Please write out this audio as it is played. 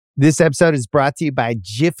This episode is brought to you by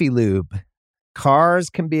Jiffy Lube.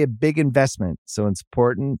 Cars can be a big investment, so it's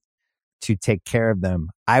important to take care of them.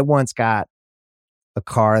 I once got a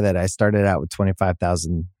car that I started out with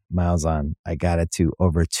 25,000 miles on. I got it to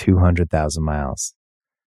over 200,000 miles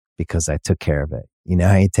because I took care of it. You know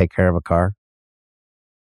how you take care of a car?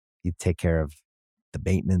 You take care of the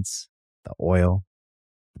maintenance, the oil,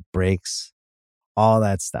 the brakes, all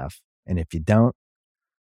that stuff. And if you don't,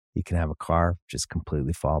 you can have a car just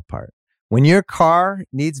completely fall apart. When your car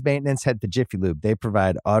needs maintenance, head to Jiffy Lube. They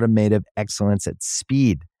provide automotive excellence at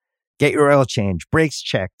speed. Get your oil change, brakes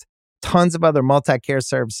checked, tons of other multi-care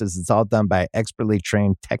services. It's all done by expertly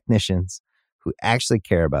trained technicians who actually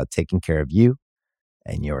care about taking care of you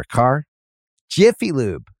and your car. Jiffy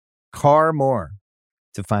Lube, car more.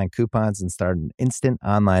 To find coupons and start an instant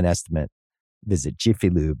online estimate, visit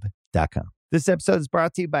jiffylube.com. This episode is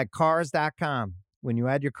brought to you by Cars.com. When you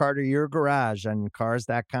add your car to your garage on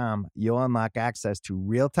Cars.com, you'll unlock access to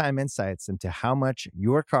real-time insights into how much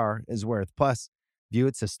your car is worth. Plus, view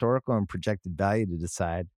its historical and projected value to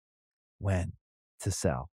decide when to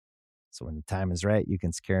sell. So when the time is right, you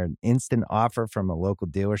can secure an instant offer from a local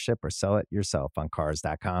dealership or sell it yourself on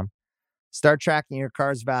Cars.com. Start tracking your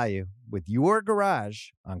car's value with your garage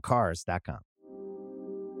on Cars.com.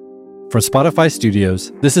 From Spotify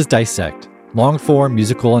Studios, this is Dissect, long-form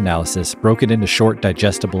musical analysis broken into short,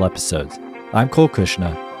 digestible episodes. I'm Cole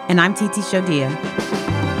Kushner. And I'm Titi Shodia.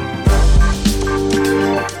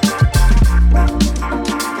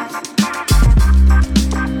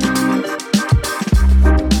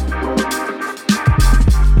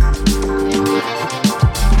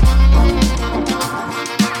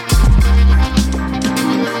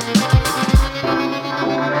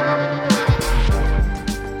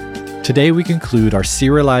 Today we conclude our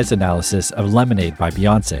serialized analysis of Lemonade by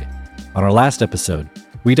Beyoncé. On our last episode,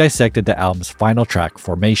 we dissected the album's final track,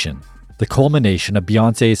 Formation, the culmination of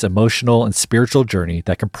Beyoncé's emotional and spiritual journey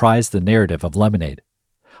that comprised the narrative of Lemonade.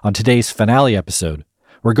 On today's finale episode,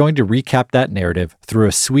 we're going to recap that narrative through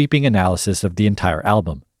a sweeping analysis of the entire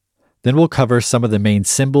album. Then we'll cover some of the main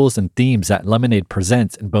symbols and themes that Lemonade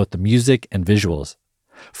presents in both the music and visuals.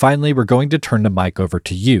 Finally, we're going to turn the mic over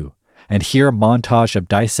to you and hear a montage of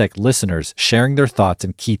Dissect listeners sharing their thoughts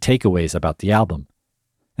and key takeaways about the album.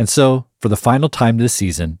 And so, for the final time this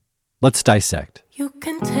season, let's dissect. You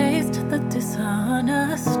can taste the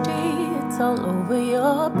dishonesty, it's all over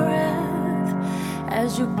your breath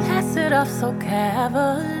as you pass it off so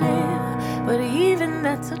cavalier, but even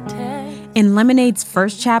that's a test. In Lemonade's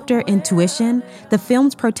first chapter, Intuition, the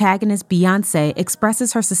film's protagonist Beyoncé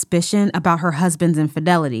expresses her suspicion about her husband's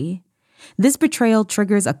infidelity. This betrayal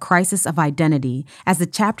triggers a crisis of identity as the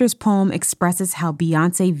chapter's poem expresses how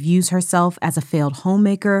Beyoncé views herself as a failed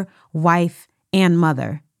homemaker, wife, and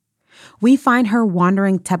mother. We find her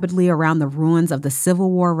wandering tepidly around the ruins of the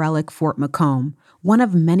Civil War relic Fort McComb, one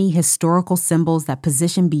of many historical symbols that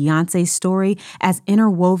position Beyoncé's story as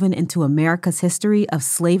interwoven into America's history of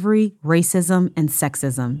slavery, racism, and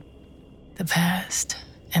sexism. The past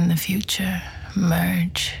and the future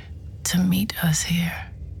merge to meet us here.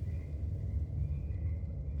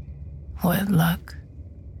 What luck.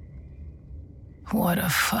 What a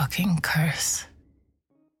fucking curse.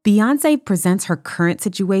 Beyoncé presents her current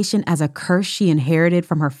situation as a curse she inherited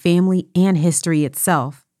from her family and history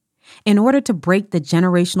itself. In order to break the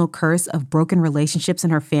generational curse of broken relationships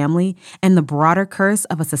in her family and the broader curse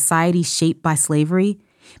of a society shaped by slavery,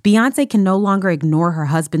 Beyoncé can no longer ignore her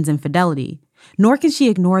husband's infidelity, nor can she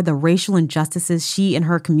ignore the racial injustices she and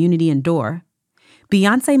her community endure.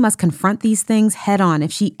 Beyoncé must confront these things head-on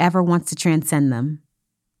if she ever wants to transcend them.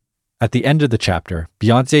 At the end of the chapter,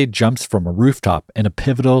 Beyoncé jumps from a rooftop in a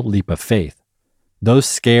pivotal leap of faith. Though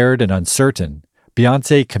scared and uncertain,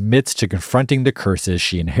 Beyoncé commits to confronting the curses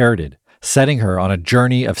she inherited, setting her on a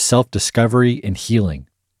journey of self-discovery and healing.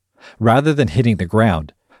 Rather than hitting the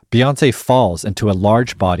ground, Beyoncé falls into a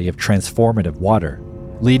large body of transformative water,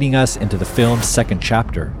 leading us into the film's second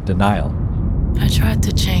chapter, Denial. I tried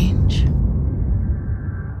to change.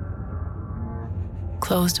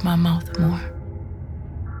 Closed my mouth more.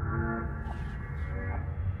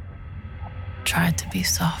 Tried to be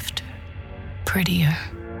softer, prettier,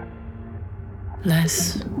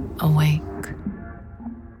 less awake.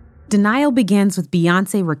 Denial begins with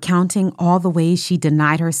Beyoncé recounting all the ways she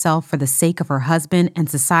denied herself for the sake of her husband and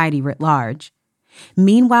society writ large.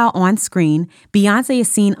 Meanwhile, on screen, Beyoncé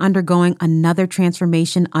is seen undergoing another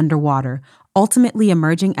transformation underwater, ultimately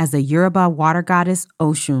emerging as the Yoruba water goddess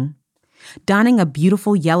Oshun. Donning a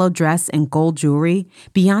beautiful yellow dress and gold jewelry,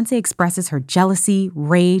 Beyoncé expresses her jealousy,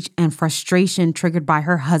 rage, and frustration triggered by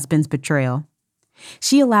her husband's betrayal.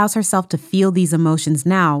 She allows herself to feel these emotions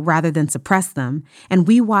now rather than suppress them, and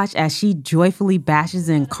we watch as she joyfully bashes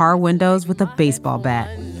in car windows with a baseball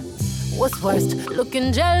bat. What's worst,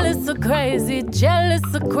 looking jealous or crazy, jealous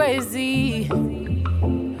or crazy?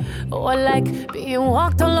 Or like being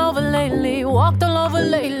walked all over lately,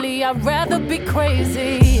 I'd rather be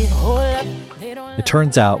crazy. It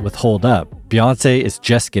turns out with Hold Up, Beyoncé is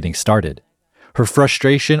just getting started. Her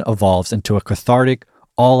frustration evolves into a cathartic,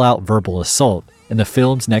 all-out verbal assault in the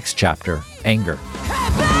film's next chapter, Anger. Hey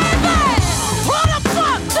baby, who the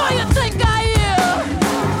fuck do you think I am?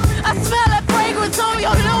 I smell that fragrance on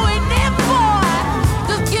your Louis Vuitton,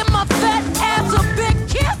 boy. Just give my fat ass a big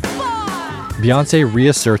kiss, boy. Beyoncé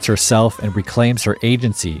reasserts herself and reclaims her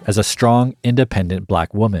agency as a strong, independent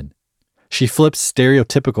black woman. She flips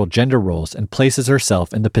stereotypical gender roles and places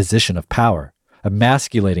herself in the position of power,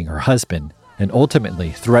 emasculating her husband and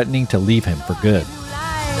ultimately threatening to leave him for good.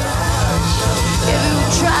 If you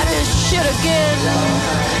try this shit again,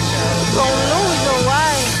 you're gonna lose your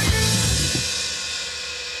wife.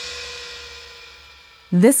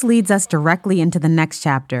 This leads us directly into the next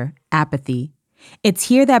chapter, Apathy. It's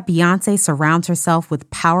here that Beyoncé surrounds herself with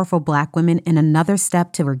powerful black women in another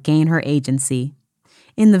step to regain her agency.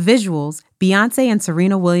 In the visuals, Beyoncé and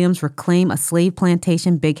Serena Williams reclaim a slave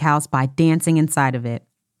plantation big house by dancing inside of it.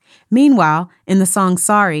 Meanwhile, in the song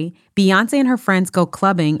Sorry, Beyoncé and her friends go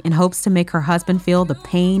clubbing in hopes to make her husband feel the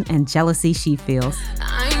pain and jealousy she feels.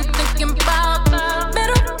 I ain't thinking about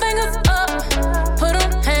middle fingers up, put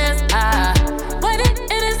 'em hands high, waiting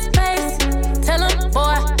in his face, tell him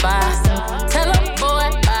boy bye, tell him boy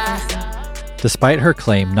bye. Despite her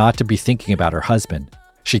claim not to be thinking about her husband,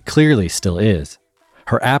 she clearly still is.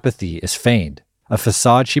 Her apathy is feigned, a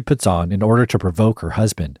facade she puts on in order to provoke her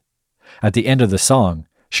husband. At the end of the song,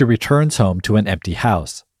 she returns home to an empty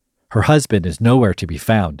house. Her husband is nowhere to be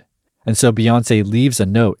found, and so Beyoncé leaves a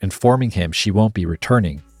note informing him she won't be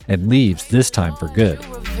returning, and leaves this time for good.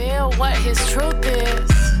 Reveal what his truth is.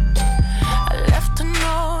 I left a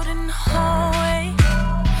note in the hallway.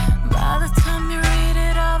 By the time you read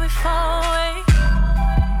it, I'll be far away.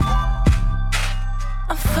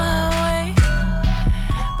 I'm far away,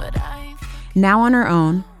 but I ain't. Now on her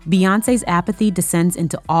own, Beyoncé's apathy descends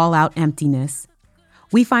into all-out emptiness.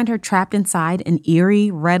 We find her trapped inside an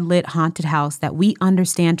eerie, red-lit haunted house that we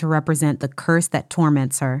understand to represent the curse that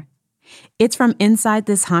torments her. It's from inside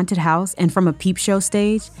this haunted house and from a peep show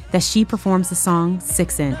stage that she performs the song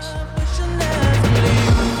 6 Inch. 6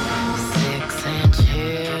 inch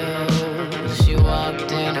heels. She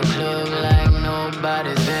walked in a club like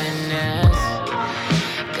nobody's business.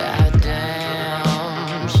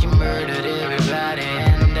 Goddamn, she murdered everybody,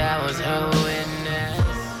 and I was her witness.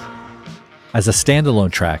 As a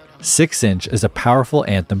standalone track, 6 Inch is a powerful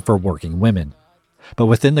anthem for working women. But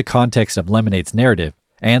within the context of Lemonade's narrative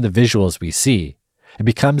and the visuals we see, it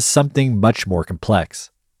becomes something much more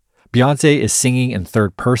complex. Beyoncé is singing in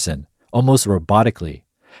third person, almost robotically,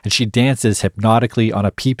 and she dances hypnotically on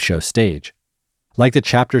a peep show stage. Like the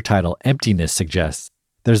chapter title Emptiness suggests,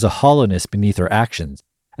 there's a hollowness beneath her actions,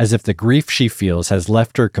 as if the grief she feels has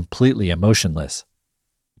left her completely emotionless.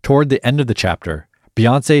 Toward the end of the chapter,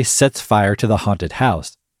 Beyoncé sets fire to the haunted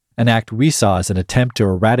house, an act we saw as an attempt to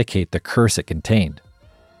eradicate the curse it contained.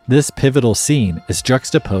 This pivotal scene is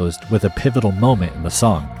juxtaposed with a pivotal moment in the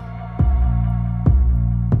song.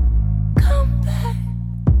 Come back.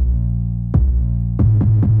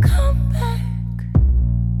 Come back.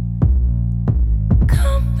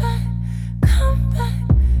 Come back. Come back.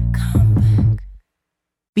 Come back.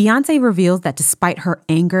 Beyoncé reveals that despite her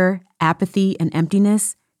anger, apathy, and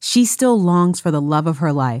emptiness, she still longs for the love of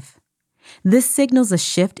her life. This signals a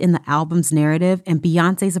shift in the album's narrative and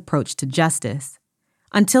Beyoncé's approach to justice.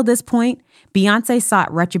 Until this point, Beyoncé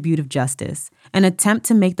sought retributive justice, an attempt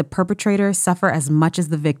to make the perpetrator suffer as much as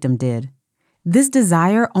the victim did. This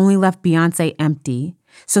desire only left Beyoncé empty,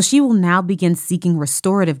 so she will now begin seeking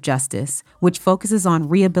restorative justice, which focuses on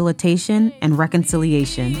rehabilitation and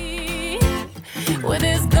reconciliation. With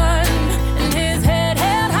his gun and his head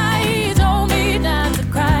held high, he told me not to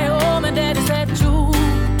cry. Oh, my daddy said shoot.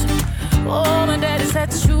 Oh, my daddy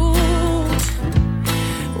said shoot.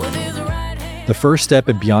 With his right hand. The first step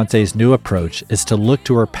in Beyoncé's new approach is to look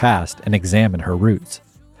to her past and examine her roots.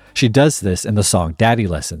 She does this in the song Daddy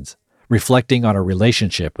Lessons, reflecting on her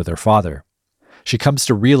relationship with her father. She comes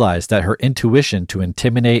to realize that her intuition to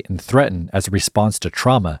intimidate and threaten as a response to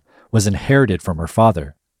trauma was inherited from her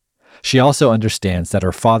father. She also understands that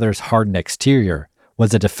her father's hardened exterior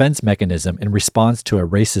was a defense mechanism in response to a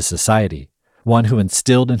racist society, one who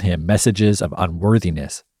instilled in him messages of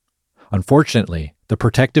unworthiness. Unfortunately, The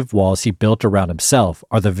protective walls he built around himself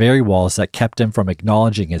are the very walls that kept him from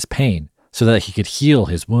acknowledging his pain so that he could heal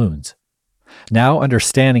his wounds. Now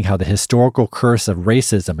understanding how the historical curse of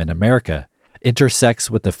racism in America intersects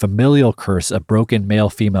with the familial curse of broken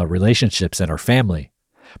male-female relationships in her family,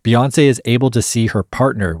 Beyoncé is able to see her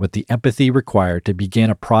partner with the empathy required to begin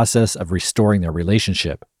a process of restoring their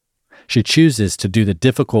relationship. She chooses to do the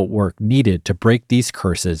difficult work needed to break these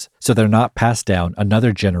curses so they're not passed down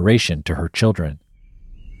another generation to her children.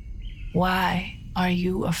 Why are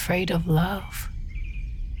you afraid of love?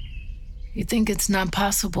 You think it's not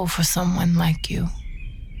possible for someone like you.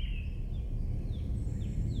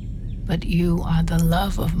 But you are the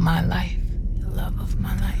love of my life. The love of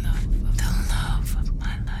my life. The love of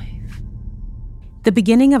my life. The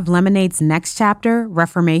beginning of Lemonade's next chapter,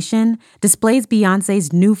 Reformation, displays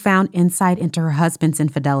Beyoncé's newfound insight into her husband's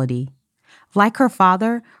infidelity. Like her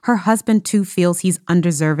father, her husband too feels he's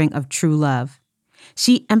undeserving of true love.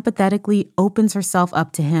 She empathetically opens herself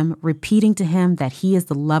up to him, repeating to him that he is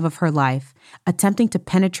the love of her life, attempting to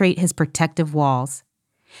penetrate his protective walls.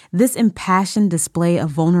 This impassioned display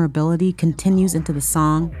of vulnerability continues into the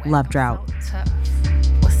song Love Drought.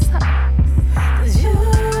 What's up? 'Cause you and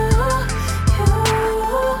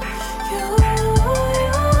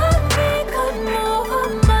me could move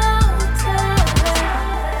a mountain.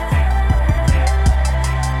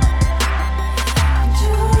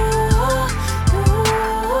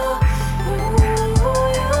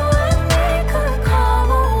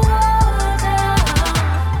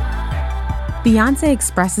 Beyoncé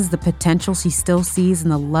expresses the potential she still sees in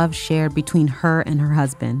the love shared between her and her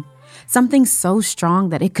husband, something so strong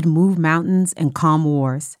that it could move mountains and calm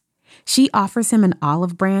wars. She offers him an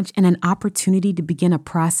olive branch and an opportunity to begin a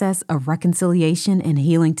process of reconciliation and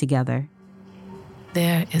healing together.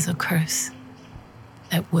 There is a curse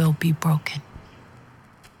that will be broken.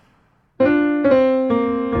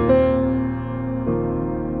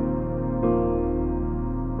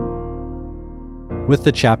 With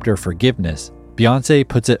the chapter Forgiveness, Beyoncé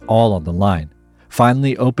puts it all on the line,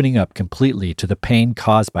 finally opening up completely to the pain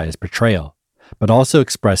caused by his betrayal, but also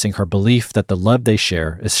expressing her belief that the love they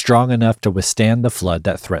share is strong enough to withstand the flood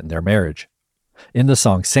that threatened their marriage. In the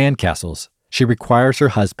song Sandcastles, she requires her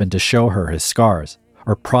husband to show her his scars,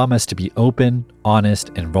 or promise to be open, honest,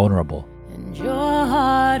 and vulnerable. And your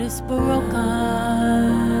heart is broken,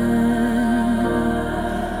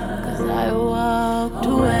 'cause I walked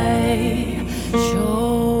away.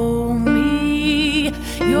 Show me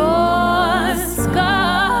your scars,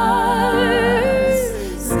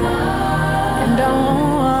 and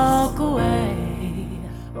don't walk away.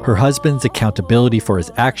 Her husband's accountability for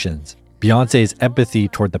his actions, Beyoncé's empathy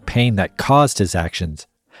toward the pain that caused his actions,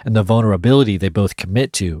 and the vulnerability they both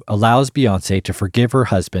commit to allows Beyoncé to forgive her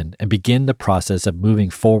husband and begin the process of moving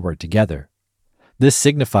forward together. This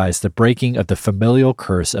signifies the breaking of the familial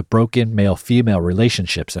curse of broken male-female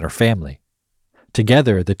relationships in her family.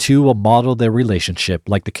 Together, the two will model their relationship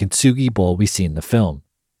like the kintsugi bowl we see in the film.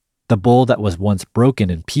 The bowl that was once broken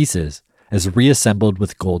in pieces is reassembled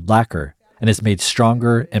with gold lacquer and is made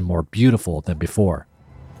stronger and more beautiful than before.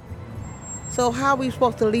 So how are we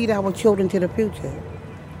supposed to lead our children to the future?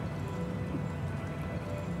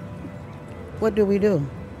 What do we do?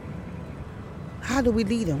 How do we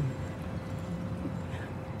lead them?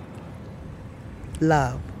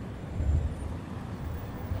 Love.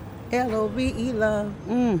 L-O-V-E, love.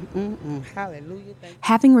 Hallelujah.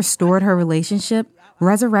 Having restored her relationship,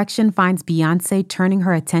 Resurrection finds Beyoncé turning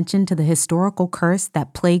her attention to the historical curse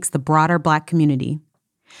that plagues the broader Black community.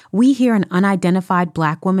 We hear an unidentified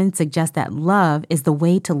Black woman suggest that love is the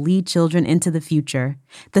way to lead children into the future,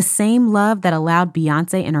 the same love that allowed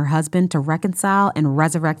Beyoncé and her husband to reconcile and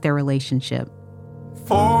resurrect their relationship.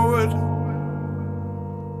 Forward,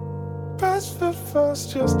 best foot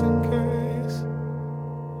first just in case.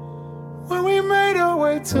 When we made our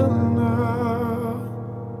way till now,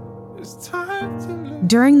 it's time to lose.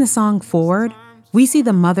 During the song Forward, we see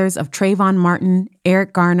the mothers of Trayvon Martin,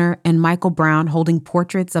 Eric Garner, and Michael Brown holding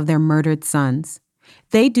portraits of their murdered sons.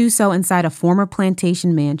 They do so inside a former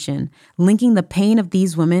plantation mansion, linking the pain of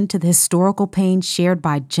these women to the historical pain shared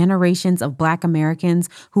by generations of Black Americans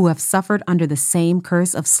who have suffered under the same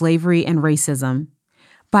curse of slavery and racism.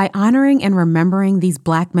 By honoring and remembering these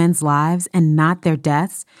Black men's lives and not their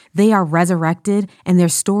deaths, they are resurrected and their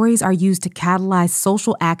stories are used to catalyze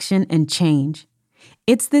social action and change.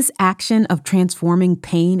 It's this action of transforming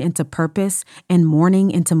pain into purpose and mourning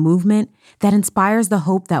into movement that inspires the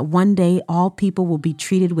hope that one day all people will be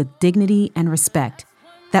treated with dignity and respect,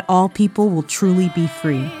 that all people will truly be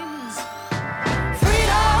free.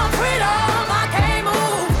 Freedom, I can't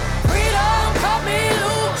move. Freedom, cut me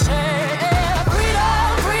loose. Yeah, freedom.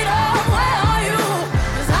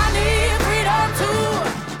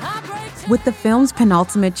 With the film's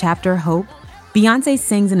penultimate chapter, Hope, Beyoncé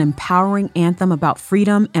sings an empowering anthem about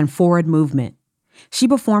freedom and forward movement. She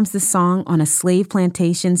performs this song on a slave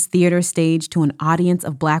plantation's theater stage to an audience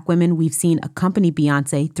of Black women we've seen accompany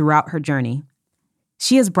Beyoncé throughout her journey.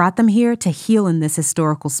 She has brought them here to heal in this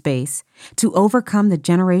historical space, to overcome the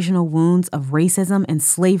generational wounds of racism and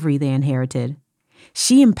slavery they inherited.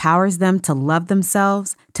 She empowers them to love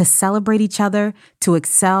themselves, to celebrate each other, to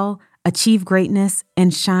excel, achieve greatness,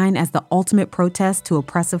 and shine as the ultimate protest to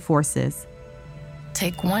oppressive forces.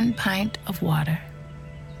 Take 1 pint of water,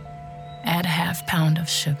 add a ½ pound of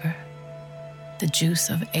sugar, the juice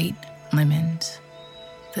of 8 lemons,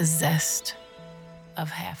 the zest of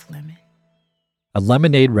half lemon. A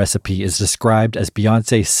lemonade recipe is described as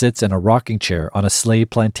Beyoncé sits in a rocking chair on a slave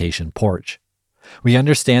plantation porch. We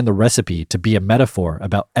understand the recipe to be a metaphor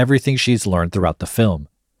about everything she's learned throughout the film,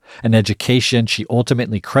 an education she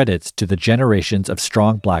ultimately credits to the generations of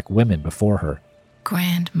strong Black women before her.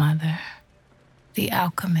 Grandmother, the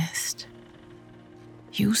alchemist,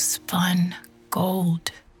 you spun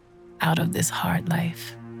gold out of this hard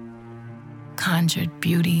life, conjured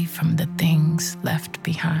beauty from the things left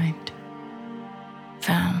behind,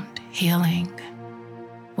 found healing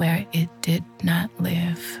where it did not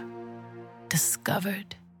live,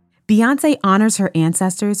 discovered. Beyoncé honors her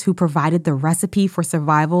ancestors who provided the recipe for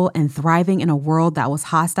survival and thriving in a world that was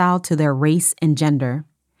hostile to their race and gender.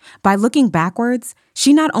 By looking backwards,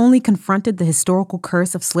 she not only confronted the historical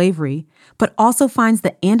curse of slavery, but also finds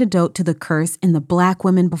the antidote to the curse in the Black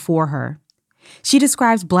women before her. She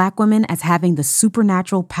describes Black women as having the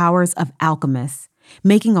supernatural powers of alchemists,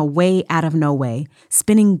 making a way out of no way,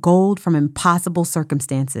 spinning gold from impossible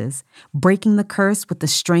circumstances, breaking the curse with the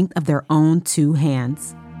strength of their own 2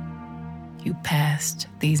 hands. You passed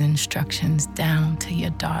these instructions down to your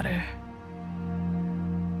daughter,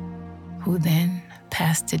 who then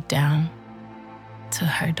passed it down to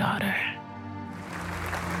her daughter.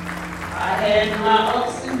 I had my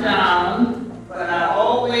ups and downs, but I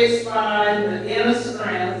always find the inner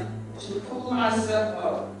strength to pull myself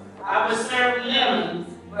up. I would serve lemons,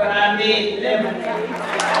 but I made lemonade.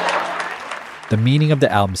 The meaning of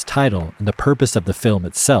the album's title and the purpose of the film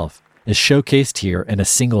itself is showcased here in a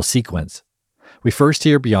single sequence. We first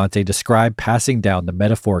hear Beyoncé describe passing down the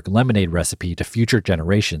metaphoric lemonade recipe to future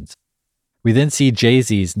generations. We then see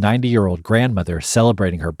Jay-Z's 90-year-old grandmother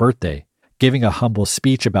celebrating her birthday, giving a humble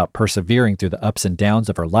speech about persevering through the ups and downs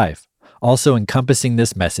of her life, also encompassing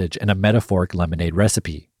this message in a metaphoric lemonade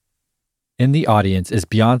recipe. In the audience is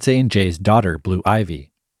Beyoncé and Jay's daughter, Blue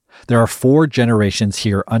Ivy. There are 4 generations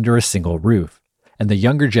here under a single roof, and the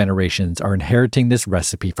younger generations are inheriting this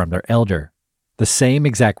recipe from their elder. The same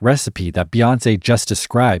exact recipe that Beyoncé just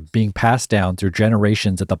described being passed down through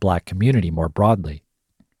generations of the Black community more broadly.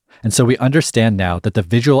 And so we understand now that the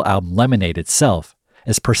visual album Lemonade itself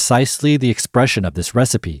is precisely the expression of this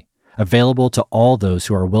recipe, available to all those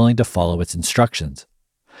who are willing to follow its instructions.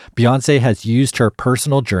 Beyoncé has used her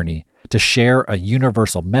personal journey to share a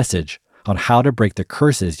universal message on how to break the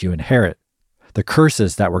curses you inherit, the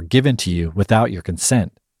curses that were given to you without your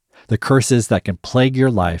consent, the curses that can plague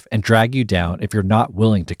your life and drag you down if you're not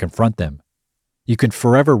willing to confront them. You can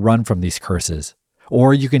forever run from these curses,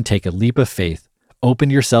 or you can take a leap of faith,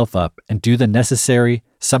 open yourself up, and do the necessary,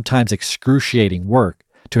 sometimes excruciating work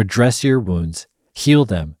to address your wounds, heal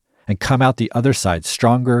them, and come out the other side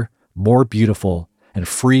stronger, more beautiful, and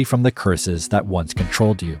free from the curses that once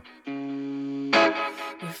controlled you.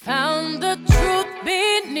 We found the truth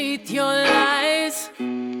beneath your lies,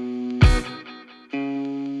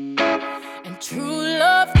 and true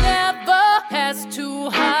love never has to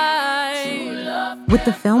hide. With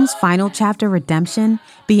the film's final chapter, Redemption,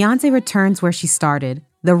 Beyoncé returns where she started,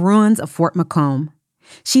 the ruins of Fort McComb.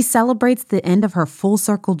 She celebrates the end of her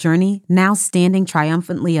full-circle journey, now standing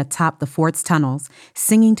triumphantly atop the fort's tunnels,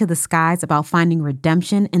 singing to the skies about finding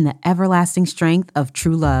redemption in the everlasting strength of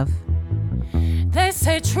true love. They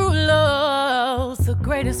say true love's the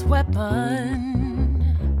greatest weapon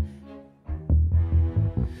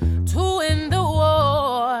to end the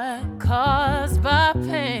war caused by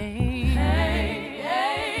pain.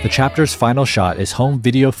 The chapter's final shot is home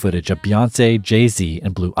video footage of Beyoncé, Jay-Z,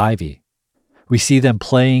 and Blue Ivy. We see them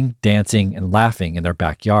playing, dancing, and laughing in their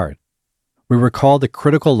backyard. We recall the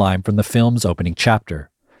critical line from the film's opening chapter.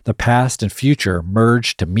 The past and future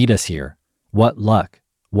merged to meet us here. What luck.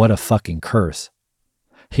 What a fucking curse.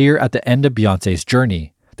 Here at the end of Beyoncé's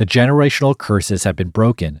journey, the generational curses have been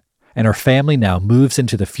broken, and her family now moves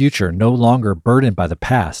into the future no longer burdened by the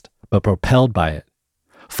past, but propelled by it.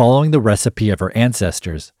 Following the recipe of her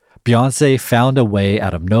ancestors, Beyoncé found a way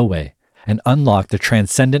out of no way and unlock the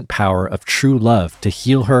transcendent power of true love to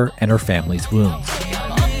heal her and her family's wounds.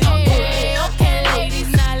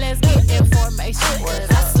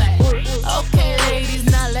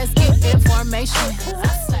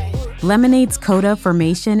 Lemonade's coda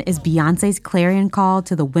formation is Beyoncé's clarion call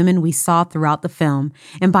to the women we saw throughout the film,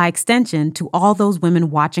 and by extension, to all those women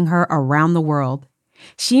watching her around the world.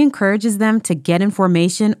 She encourages them to get in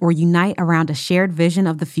formation or unite around a shared vision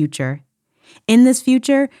of the future. In this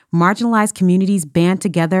future, marginalized communities band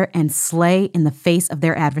together and slay in the face of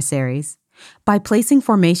their adversaries. By placing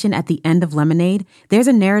formation at the end of Lemonade, there's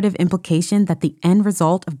a narrative implication that the end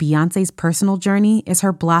result of Beyoncé's personal journey is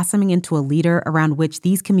her blossoming into a leader around which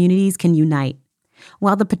these communities can unite.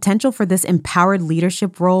 While the potential for this empowered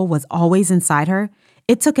leadership role was always inside her,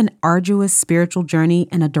 it took an arduous spiritual journey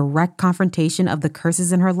and a direct confrontation of the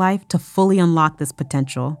curses in her life to fully unlock this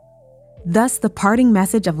potential. Thus, the parting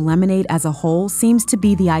message of Lemonade as a whole seems to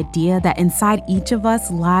be the idea that inside each of us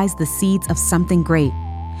lies the seeds of something great.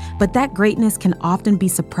 But that greatness can often be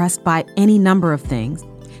suppressed by any number of things: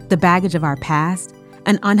 the baggage of our past,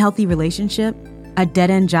 an unhealthy relationship, a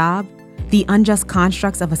dead-end job, the unjust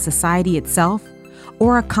constructs of a society itself,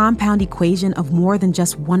 or a compound equation of more than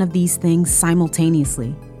just one of these things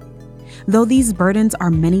simultaneously. Though these burdens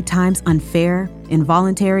are many times unfair,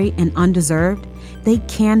 involuntary, and undeserved, they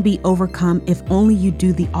can be overcome if only you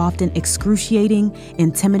do the often excruciating,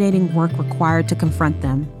 intimidating work required to confront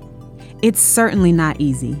them. It's certainly not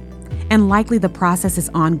easy, and likely the process is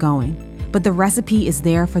ongoing, but the recipe is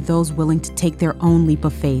there for those willing to take their own leap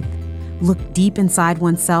of faith, look deep inside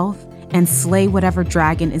oneself, and slay whatever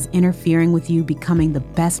dragon is interfering with you becoming the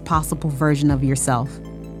best possible version of yourself.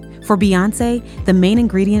 For Beyoncé, the main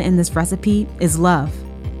ingredient in this recipe is love.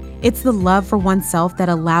 It's the love for oneself that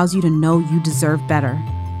allows you to know you deserve better.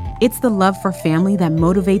 It's the love for family that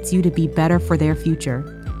motivates you to be better for their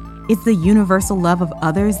future. It's the universal love of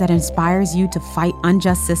others that inspires you to fight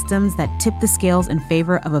unjust systems that tip the scales in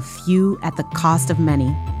favor of a few at the cost of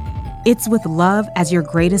many. It's with love as your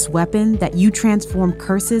greatest weapon that you transform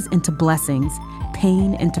curses into blessings,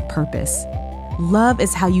 pain into purpose. Love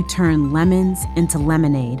is how you turn lemons into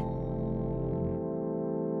lemonade.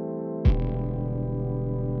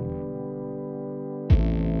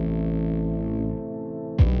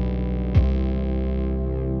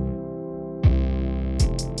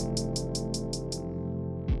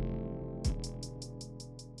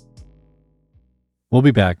 We'll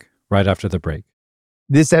be back right after the break.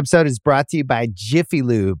 This episode is brought to you by Jiffy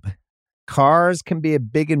Lube. Cars can be a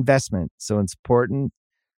big investment, so it's important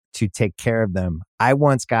to take care of them. I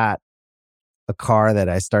once got a car that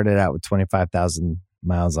I started out with 25,000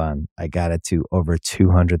 miles on. I got it to over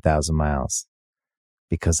 200,000 miles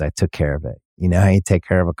because I took care of it. You know how you take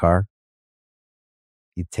care of a car?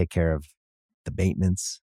 You take care of the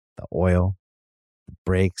maintenance, the oil, the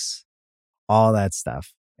brakes, all that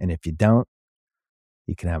stuff. And if you don't,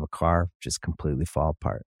 you can have a car just completely fall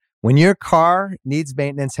apart. When your car needs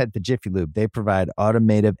maintenance, head to Jiffy Lube. They provide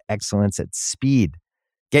automotive excellence at speed.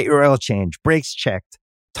 Get your oil change, brakes checked,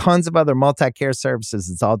 tons of other multi-care services.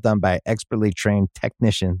 It's all done by expertly trained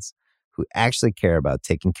technicians who actually care about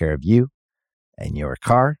taking care of you and your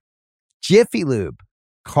car. Jiffy Lube,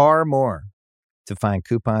 car more. To find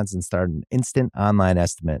coupons and start an instant online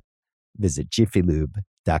estimate, visit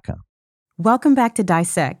jiffylube.com. Welcome back to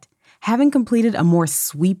Dissect. Having completed a more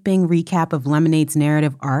sweeping recap of Lemonade's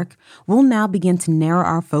narrative arc, we'll now begin to narrow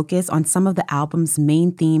our focus on some of the album's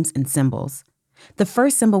main themes and symbols. The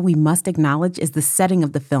first symbol we must acknowledge is the setting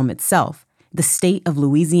of the film itself, the state of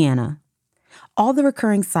Louisiana. All the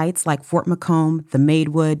recurring sites like Fort McComb, the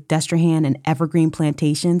Maidwood, Destrehan, and Evergreen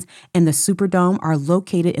Plantations, and the Superdome are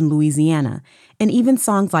located in Louisiana, and even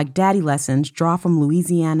songs like Daddy Lessons draw from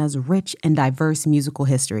Louisiana's rich and diverse musical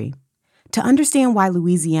history. To understand why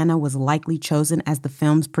Louisiana was likely chosen as the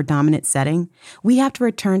film's predominant setting, we have to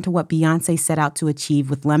return to what Beyoncé set out to achieve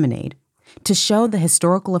with Lemonade, to show the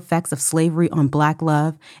historical effects of slavery on Black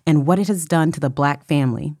love and what it has done to the Black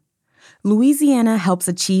family. Louisiana helps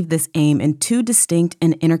achieve this aim in two distinct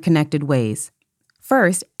and interconnected ways.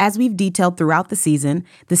 First, as we've detailed throughout the season,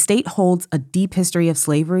 the state holds a deep history of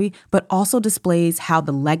slavery, but also displays how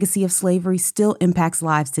the legacy of slavery still impacts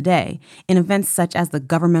lives today in events such as the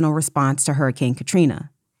governmental response to Hurricane Katrina.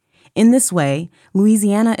 In this way,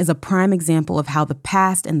 Louisiana is a prime example of how the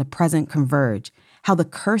past and the present converge, how the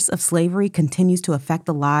curse of slavery continues to affect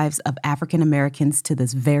the lives of African Americans to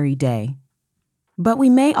this very day. But we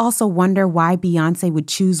may also wonder why Beyoncé would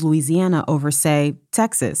choose Louisiana over, say,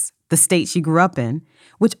 Texas, the state she grew up in,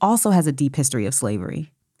 which also has a deep history of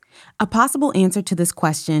slavery. A possible answer to this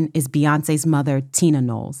question is Beyoncé's mother, Tina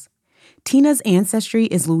Knowles. Tina's ancestry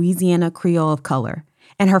is Louisiana Creole of color,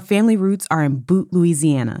 and her family roots are in Butte,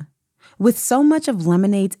 Louisiana. With so much of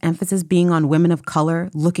Lemonade's emphasis being on women of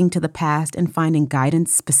color looking to the past and finding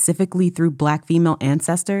guidance specifically through Black female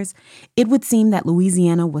ancestors, it would seem that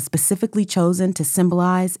Louisiana was specifically chosen to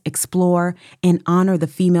symbolize, explore, and honor the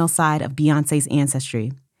female side of Beyoncé's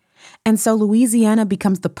ancestry. And so Louisiana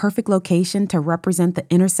becomes the perfect location to represent the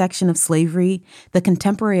intersection of slavery, the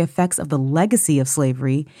contemporary effects of the legacy of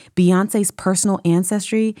slavery, Beyoncé's personal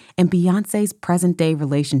ancestry, and Beyoncé's present-day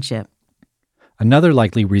relationship. Another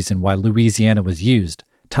likely reason why Louisiana was used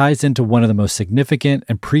ties into one of the most significant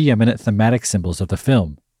and preeminent thematic symbols of the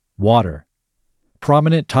film, water.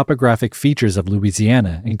 Prominent topographic features of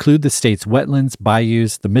Louisiana include the state's wetlands,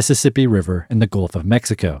 bayous, the Mississippi River, and the Gulf of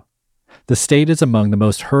Mexico. The state is among the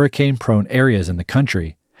most hurricane-prone areas in the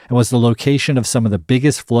country and was the location of some of the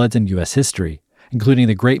biggest floods in U.S. history, including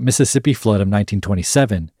the Great Mississippi Flood of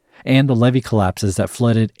 1927 and the levee collapses that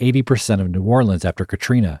flooded 80% of New Orleans after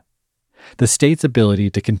Katrina. The state's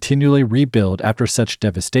ability to continually rebuild after such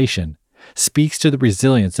devastation speaks to the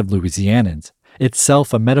resilience of Louisianans,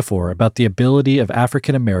 itself a metaphor about the ability of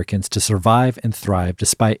African Americans to survive and thrive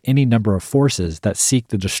despite any number of forces that seek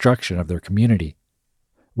the destruction of their community.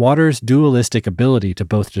 Water's dualistic ability to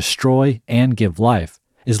both destroy and give life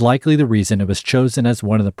is likely the reason it was chosen as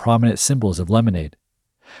one of the prominent symbols of Lemonade.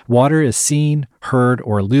 Water is seen, heard,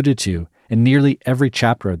 or alluded to in nearly every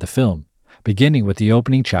chapter of the film, beginning with the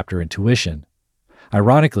opening chapter, Intuition.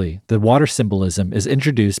 Ironically, the water symbolism is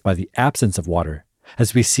introduced by the absence of water,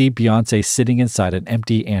 as we see Beyoncé sitting inside an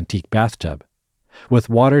empty antique bathtub. With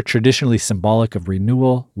water traditionally symbolic of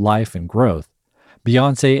renewal, life, and growth,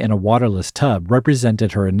 Beyoncé in a waterless tub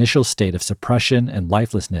represented her initial state of suppression and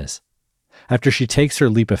lifelessness. After she takes her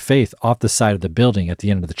leap of faith off the side of the building at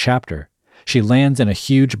the end of the chapter, she lands in a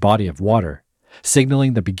huge body of water,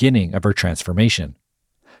 signaling the beginning of her transformation.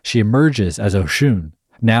 She emerges as Oshun,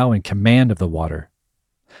 now in command of the water.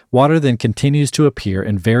 Water then continues to appear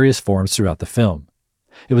in various forms throughout the film.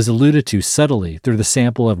 It was alluded to subtly through the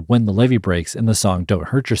sample of When the Levee Breaks in the song Don't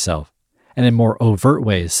Hurt Yourself, and in more overt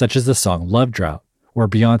ways such as the song Love Drought, where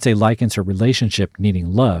Beyoncé likens her relationship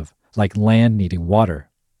needing love like land needing water.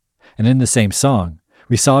 And in the same song,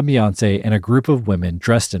 we saw Beyoncé and a group of women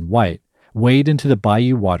dressed in white wade into the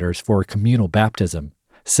bayou waters for a communal baptism,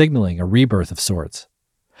 signaling a rebirth of sorts.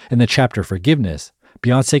 In the chapter Forgiveness,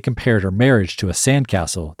 Beyoncé compared her marriage to a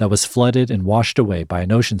sandcastle that was flooded and washed away by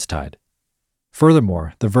an ocean's tide.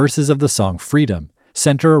 Furthermore, the verses of the song Freedom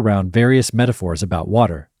center around various metaphors about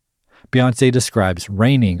water. Beyoncé describes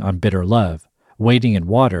raining on bitter love, wading in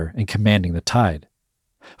water, and commanding the tide.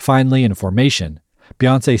 Finally, in Formation,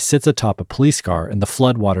 Beyoncé sits atop a police car in the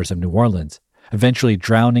floodwaters of New Orleans, eventually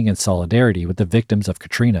drowning in solidarity with the victims of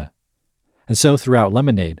Katrina. And so throughout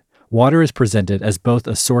Lemonade, water is presented as both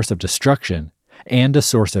a source of destruction and a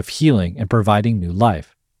source of healing and providing new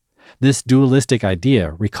life. This dualistic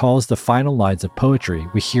idea recalls the final lines of poetry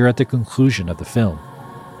we hear at the conclusion of the film.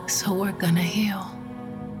 So we're gonna heal.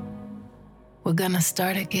 We're gonna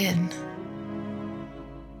start again.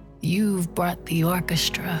 You've brought the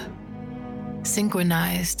orchestra,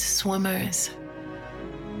 synchronized swimmers.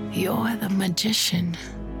 You're the magician.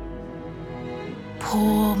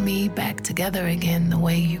 Pull me back together again the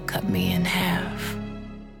way you cut me in half.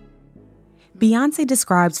 Beyoncé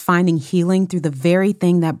describes finding healing through the very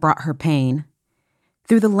thing that brought her pain.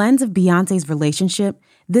 Through the lens of Beyoncé's relationship,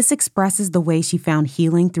 this expresses the way she found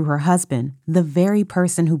healing through her husband, the very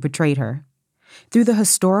person who betrayed her. Through the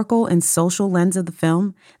historical and social lens of the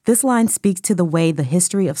film, this line speaks to the way the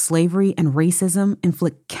history of slavery and racism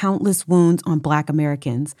inflict countless wounds on Black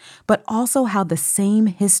Americans, but also how the same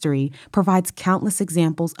history provides countless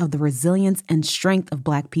examples of the resilience and strength of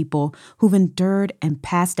Black people who've endured and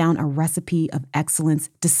passed down a recipe of excellence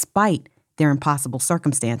despite their impossible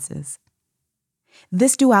circumstances.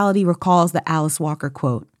 This duality recalls the Alice Walker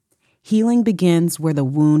quote, "Healing begins where the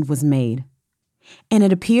wound was made." And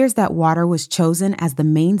it appears that water was chosen as the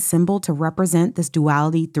main symbol to represent this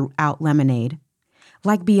duality throughout Lemonade.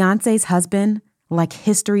 Like Beyoncé's husband, like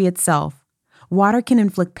history itself, water can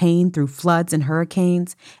inflict pain through floods and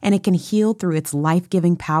hurricanes, and it can heal through its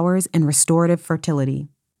life-giving powers and restorative fertility.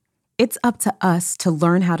 It's up to us to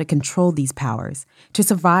learn how to control these powers, to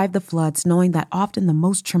survive the floods knowing that often the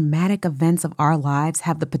most traumatic events of our lives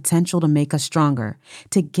have the potential to make us stronger,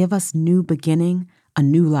 to give us new beginning, a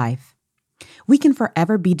new life. We can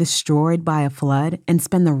forever be destroyed by a flood and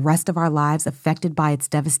spend the rest of our lives affected by its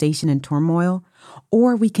devastation and turmoil,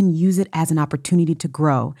 or we can use it as an opportunity to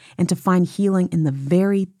grow and to find healing in the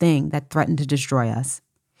very thing that threatened to destroy us.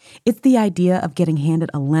 It's the idea of getting handed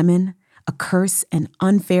a lemon, a a curse, an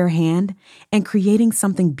unfair hand, and creating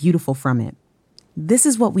something beautiful from it. This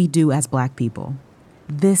is what we do as Black people.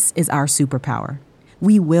 This is our superpower.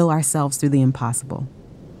 We will ourselves through the impossible.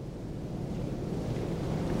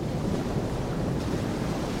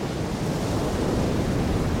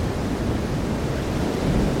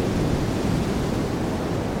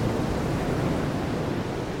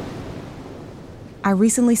 I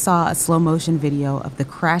recently saw a slow-motion video of the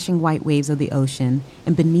crashing white waves of the ocean,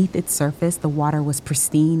 and beneath its surface, the water was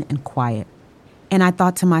pristine and quiet. And I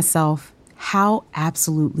thought to myself, how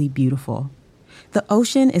absolutely beautiful. The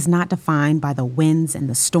ocean is not defined by the winds and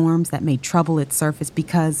the storms that may trouble its surface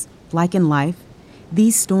because, like in life,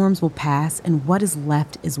 these storms will pass and what is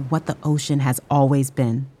left is what the ocean has always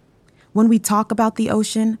been. When we talk about the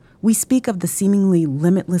ocean, we speak of the seemingly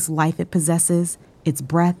limitless life it possesses, its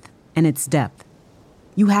breadth, and its depth.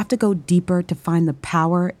 You have to go deeper to find the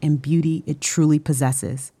power and beauty it truly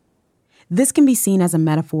possesses. This can be seen as a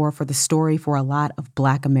metaphor for the story for a lot of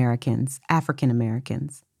Black Americans, African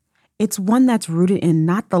Americans. It's one that's rooted in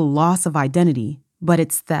not the loss of identity, but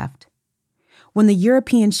its theft. When the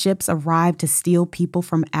European ships arrived to steal people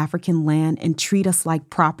from African land and treat us like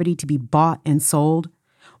property to be bought and sold,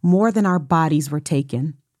 more than our bodies were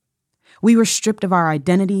taken. We were stripped of our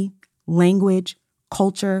identity, language,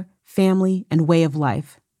 culture, family, and way of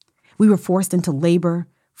life. We were forced into labor,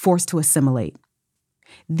 forced to assimilate.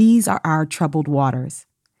 These are our troubled waters.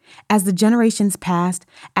 As the generations passed,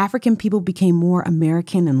 African people became more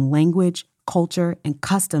American in language, culture, and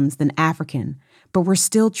customs than African, but were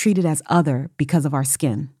still treated as other because of our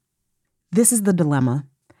skin. This is the dilemma,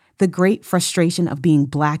 the great frustration of being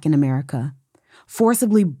Black in America.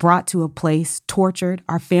 Forcibly brought to a place, tortured,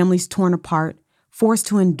 our families torn apart, forced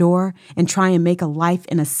to endure and try and make a life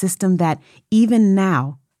in a system that, even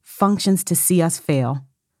now, functions to see us fail.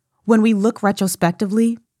 When we look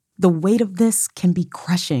retrospectively, the weight of this can be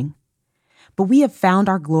crushing. But we have found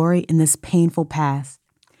our glory in this painful past.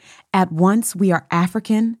 At once, we are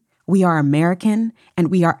African, we are American,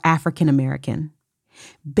 and we are African American.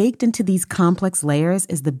 Baked into these complex layers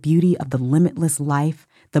is the beauty of the limitless life,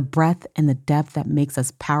 the breadth and the depth that makes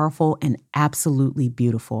us powerful and absolutely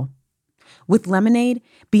beautiful. With Lemonade,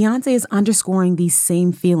 Beyoncé is underscoring these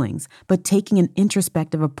same feelings, but taking an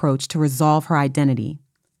introspective approach to resolve her identity.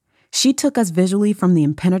 She took us visually from the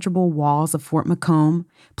impenetrable walls of Fort Macomb,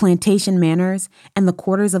 plantation manors, and the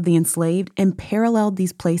quarters of the enslaved, and paralleled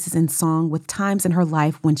these places in song with times in her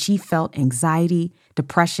life when she felt anxiety,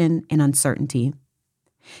 depression, and uncertainty.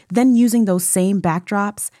 Then, using those same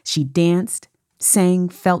backdrops, she danced, sang,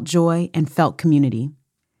 felt joy, and felt community.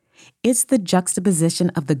 It's the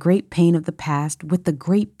juxtaposition of the great pain of the past with the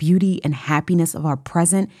great beauty and happiness of our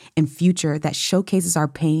present and future that showcases our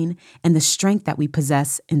pain and the strength that we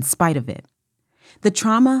possess in spite of it. The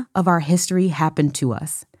trauma of our history happened to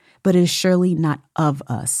us, but it is surely not of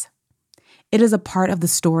us. It is a part of the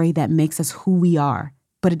story that makes us who we are,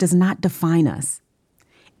 but it does not define us.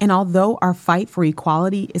 And although our fight for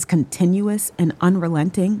equality is continuous and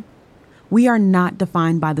unrelenting, we are not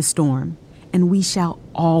defined by the storm, and we shall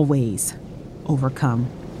always overcome.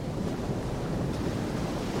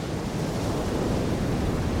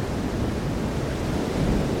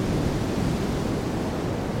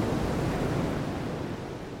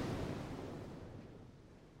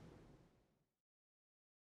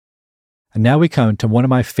 And now we come to one of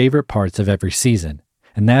my favorite parts of every season,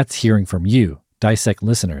 and that's hearing from you, Dissect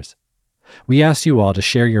listeners. We asked you all to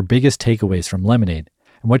share your biggest takeaways from Lemonade,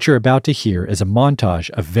 and what you're about to hear is a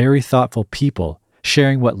montage of very thoughtful people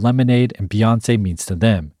sharing what Lemonade and Beyoncé means to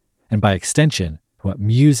them, and by extension, what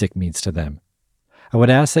music means to them. I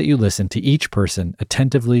would ask that you listen to each person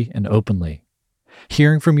attentively and openly.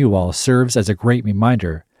 Hearing from you all serves as a great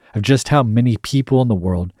reminder of just how many people in the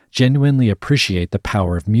world genuinely appreciate the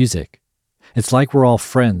power of music. It's like we're all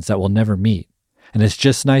friends that will never meet, and it's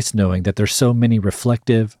just nice knowing that there's so many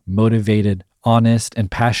reflective, motivated, honest,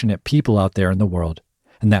 and passionate people out there in the world,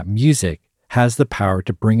 and that music has the power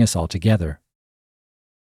to bring us all together.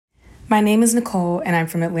 My name is Nicole, and I'm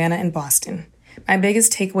from Atlanta and Boston. My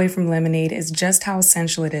biggest takeaway from Lemonade is just how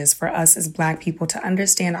essential it is for us as Black people to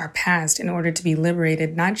understand our past in order to be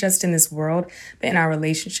liberated, not just in this world, but in our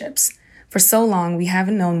relationships. For so long, we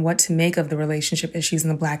haven't known what to make of the relationship issues in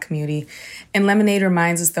the Black community, and Lemonade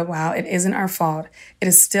reminds us that while it isn't our fault, it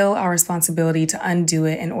is still our responsibility to undo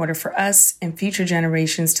it in order for us and future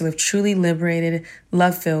generations to live truly liberated,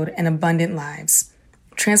 love-filled, and abundant lives.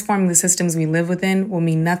 Transforming the systems we live within will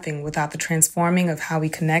mean nothing without the transforming of how we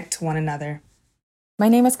connect to one another. My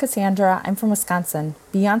name is Cassandra. I'm from Wisconsin.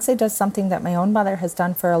 Beyoncé does something that my own mother has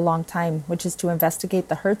done for a long time, which is to investigate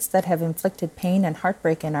the hurts that have inflicted pain and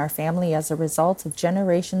heartbreak in our family as a result of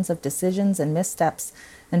generations of decisions and missteps,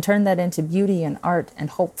 and turn that into beauty and art and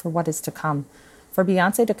hope for what is to come. For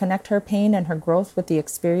Beyoncé to connect her pain and her growth with the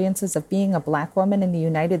experiences of being a Black woman in the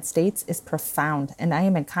United States is profound, and I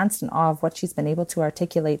am in constant awe of what she's been able to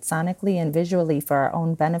articulate sonically and visually for our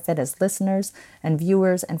own benefit as listeners and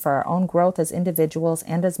viewers, and for our own growth as individuals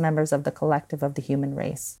and as members of the collective of the human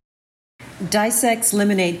race. Dissect's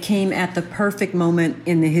Lemonade came at the perfect moment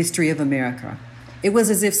in the history of America. It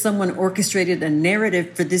was as if someone orchestrated a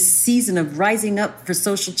narrative for this season of rising up for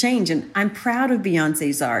social change. And I'm proud of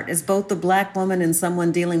Beyoncé's art as both a Black woman and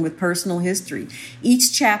someone dealing with personal history.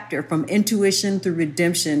 Each chapter, from intuition through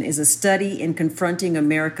redemption, is a study in confronting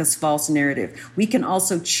America's false narrative. We can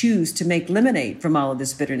also choose to make lemonade from all of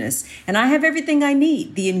this bitterness. And I have everything I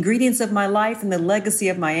need, the ingredients of my life and the legacy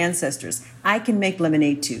of my ancestors. I can make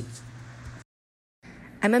lemonade too.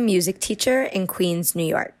 I'm a music teacher in Queens, New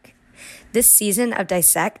York. This season of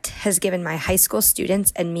Dissect has given my high school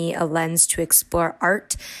students and me a lens to explore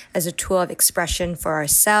art as a tool of expression for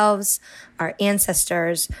ourselves, our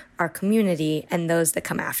ancestors, our community, and those that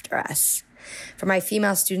come after us. For my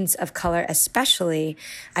female students of color especially,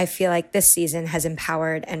 I feel like this season has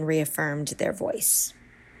empowered and reaffirmed their voice.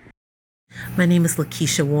 My name is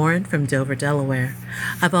Lakeisha Warren from Dover, Delaware.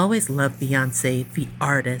 I've always loved Beyoncé, the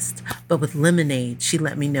artist, but with Lemonade, she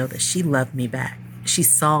let me know that she loved me back. She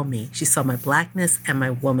saw me. She saw my Blackness and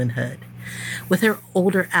my womanhood. With her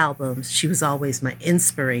older albums, she was always my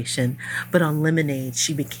inspiration, but on Lemonade,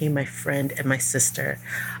 she became my friend and my sister.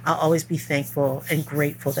 I'll always be thankful and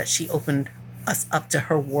grateful that she opened us up to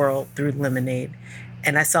her world through Lemonade,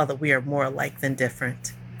 and I saw that we are more alike than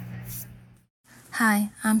different. Hi,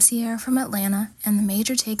 I'm Sierra from Atlanta, and the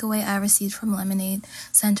major takeaway I received from Lemonade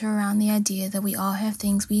centered around the idea that we all have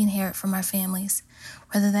things we inherit from our families,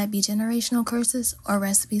 whether that be generational curses or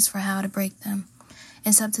recipes for how to break them.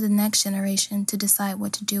 It's up to the next generation to decide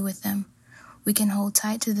what to do with them. We can hold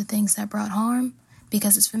tight to the things that brought harm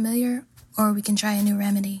because it's familiar, or we can try a new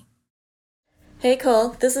remedy. Hey Cole,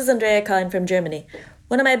 this is Andrea calling from Germany.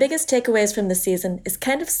 One of my biggest takeaways from this season is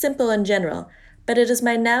kind of simple in general, but it is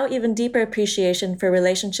my now even deeper appreciation for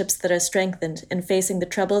relationships that are strengthened in facing the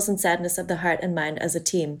troubles and sadness of the heart and mind as a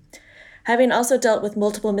team. Having also dealt with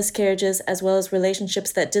multiple miscarriages as well as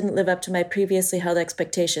relationships that didn't live up to my previously held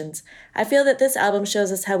expectations, I feel that this album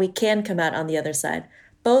shows us how we can come out on the other side,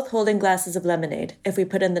 both holding glasses of lemonade if we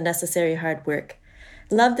put in the necessary hard work.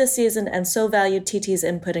 Love this season and so valued TT's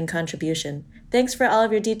input and contribution. Thanks for all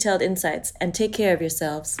of your detailed insights, and take care of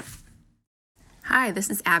yourselves. Hi, this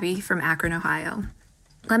is Abby from Akron, Ohio.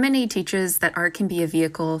 Lemonade teaches that art can be a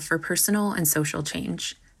vehicle for personal and social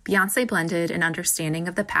change. Beyoncé blended an understanding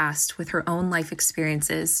of the past with her own life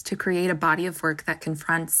experiences to create a body of work that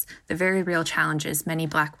confronts the very real challenges many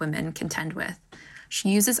Black women contend with. She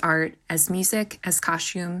uses art as music, as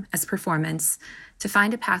costume, as performance to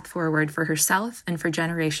find a path forward for herself and for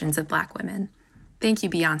generations of Black women. Thank you,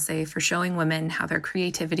 Beyoncé, for showing women how their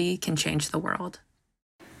creativity can change the world.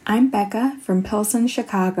 I'm Becca from Pilsen,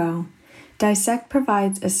 Chicago. Dissect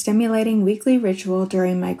provides a stimulating weekly ritual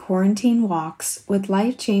during my quarantine walks with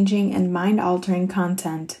life-changing and mind-altering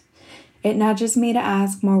content. It nudges me to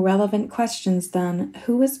ask more relevant questions than,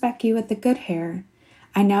 who was Becky with the good hair?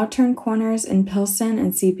 I now turn corners in Pilsen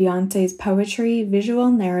and see Beyoncé's poetry, visual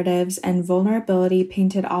narratives, and vulnerability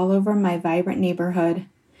painted all over my vibrant neighborhood.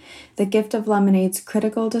 The gift of Lemonade's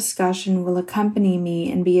critical discussion will accompany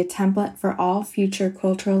me and be a template for all future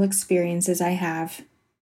cultural experiences I have.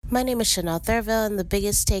 My name is Chanel Thurville, and the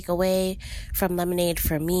biggest takeaway from Lemonade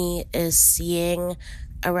for me is seeing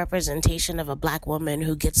a representation of a Black woman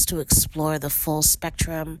who gets to explore the full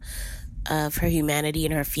spectrum of her humanity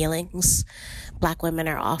and her feelings. Black women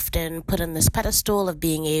are often put on this pedestal of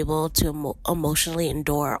being able to emotionally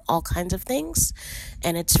endure all kinds of things,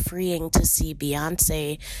 and it's freeing to see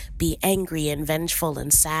Beyoncé be angry and vengeful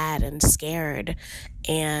and sad and scared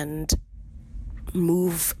and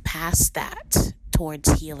move past that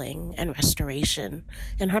towards healing and restoration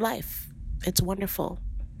in her life. It's wonderful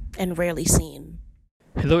and rarely seen.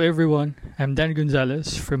 Hello everyone, I'm Dan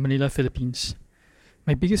Gonzalez from Manila, Philippines.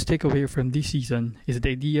 My biggest takeaway from this season is the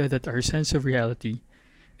idea that our sense of reality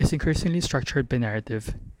is increasingly structured by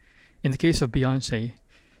narrative. In the case of Beyoncé,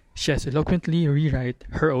 she has eloquently rewrite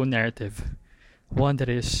her own narrative, one that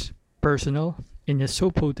is personal and yet so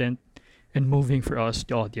potent and moving for us,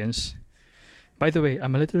 the audience. By the way,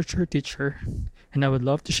 I'm a literature teacher, and I would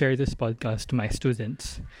love to share this podcast to my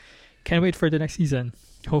students. Can't wait for the next season.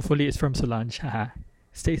 Hopefully it's from Solange.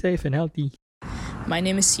 Stay safe and healthy. My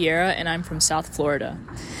name is Sierra, and I'm from South Florida.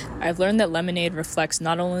 I've learned that Lemonade reflects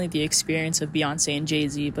not only the experience of Beyoncé and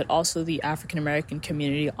Jay-Z, but also the African American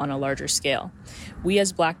community on a larger scale. We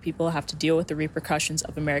as Black people have to deal with the repercussions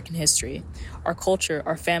of American history. Our culture,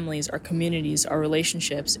 our families, our communities, our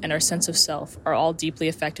relationships, and our sense of self are all deeply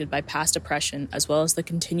affected by past oppression, as well as the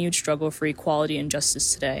continued struggle for equality and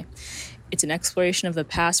justice today. It's an exploration of the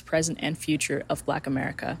past, present, and future of Black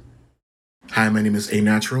America. Hi, my name is A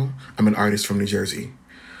Natural. I'm an artist from New Jersey.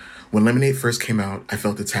 When Lemonade first came out, I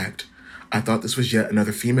felt attacked. I thought this was yet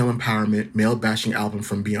another female empowerment, male-bashing album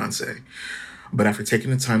from Beyoncé. But after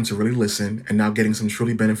taking the time to really listen and now getting some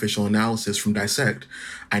truly beneficial analysis from Dissect,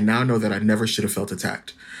 I now know that I never should have felt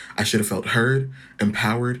attacked. I should have felt heard,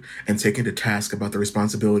 empowered, and taken to task about the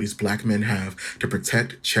responsibilities Black men have to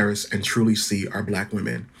protect, cherish, and truly see our Black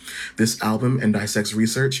women. This album and Dissect's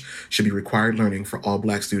research should be required learning for all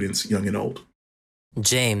Black students, young and old.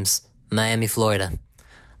 James, Miami, Florida.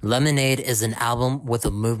 Lemonade is an album with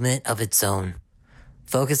a movement of its own.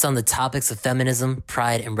 Focused on the topics of feminism,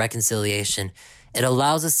 pride, and reconciliation, it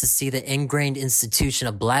allows us to see the ingrained institution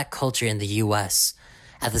of Black culture in the U.S.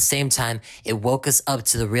 At the same time, it woke us up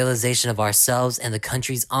to the realization of ourselves and the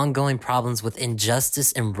country's ongoing problems with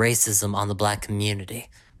injustice and racism on the Black community.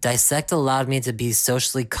 Dissect allowed me to be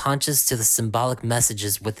socially conscious to the symbolic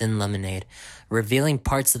messages within Lemonade, revealing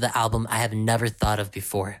parts of the album I have never thought of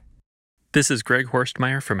before. This is Greg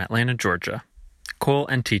Horstmeyer from Atlanta, Georgia. Cole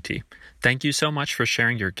and Titi, thank you so much for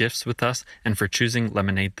sharing your gifts with us and for choosing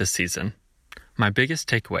Lemonade this season. My biggest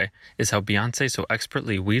takeaway is how Beyoncé so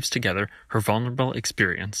expertly weaves together her vulnerable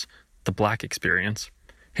experience, the Black experience,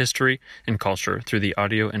 history, and culture through the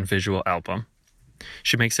audio and visual album.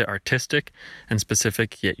 She makes it artistic and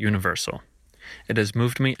specific yet universal. It has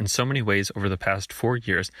moved me in so many ways over the past 4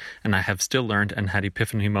 years, and I have still learned and had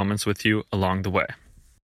epiphany moments with you along the way.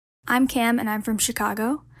 I'm Cam, and I'm from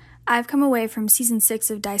Chicago. I've come away from Season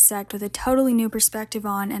 6 of Dissect with a totally new perspective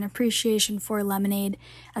on and appreciation for Lemonade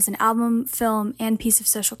as an album, film, and piece of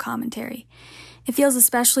social commentary. It feels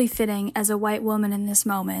especially fitting as a white woman in this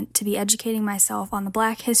moment to be educating myself on the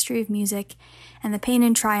Black history of music and the pain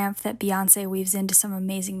and triumph that Beyoncé weaves into some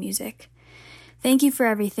amazing music. Thank you for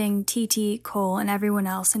everything, TT, Cole, and everyone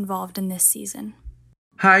else involved in this season.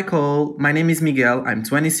 Hi Cole, my name is Miguel, I'm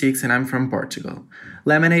 26 and I'm from Portugal.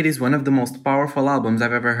 Lemonade is one of the most powerful albums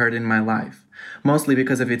I've ever heard in my life, mostly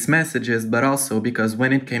because of its messages, but also because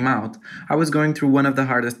when it came out, I was going through one of the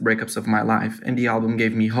hardest breakups of my life, and the album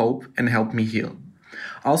gave me hope and helped me heal.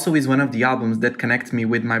 Also is one of the albums that connect me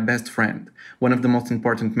with my best friend, one of the most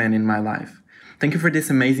important men in my life. Thank you for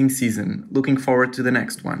this amazing season. Looking forward to the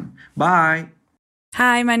next one. Bye!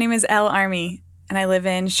 Hi, my name is Elle Army, and I live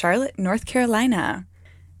in Charlotte, North Carolina.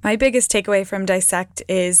 My biggest takeaway from Dissect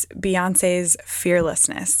is Beyoncé's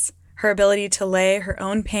fearlessness. Her ability to lay her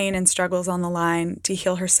own pain and struggles on the line to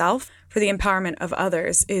heal herself for the empowerment of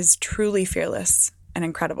others is truly fearless and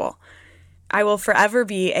incredible. I will forever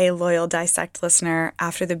be a loyal Dissect listener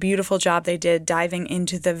after the beautiful job they did diving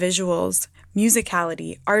into the visuals,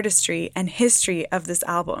 musicality, artistry, and history of this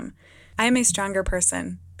album. I am a stronger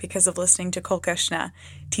person because of listening to Cole Kushner,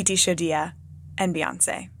 Titi Shodia, and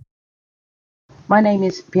Beyoncé. My name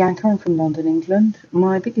is Bianca. I'm from London, England.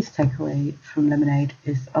 My biggest takeaway from Lemonade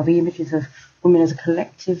are the images of women as a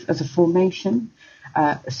collective, as a formation,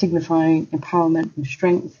 signifying empowerment and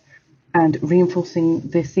strength, and reinforcing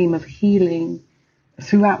the theme of healing.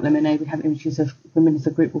 Throughout Lemonade, we have images of women as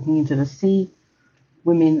a group walking into the sea,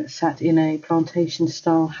 women sat in a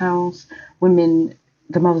plantation-style house, women,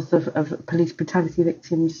 the mothers of police brutality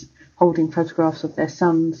victims, holding photographs of their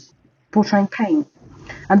sons, portraying pain.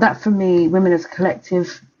 And that, for me, women as a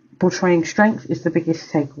collective portraying strength is the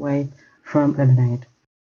biggest takeaway from Lemonade.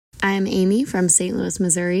 I'm Amy from St. Louis,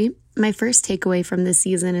 Missouri. My first takeaway from this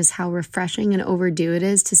season is how refreshing and overdue it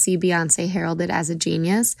is to see Beyoncé heralded as a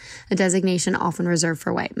genius, a designation often reserved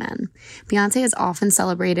for white men. Beyoncé is often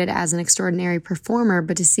celebrated as an extraordinary performer,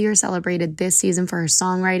 but to see her celebrated this season for her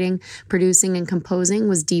songwriting, producing, and composing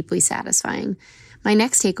was deeply satisfying. My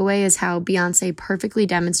next takeaway is how Beyoncé perfectly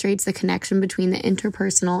demonstrates the connection between the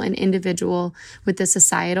interpersonal and individual with the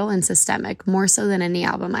societal and systemic, more so than any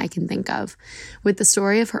album I can think of. With the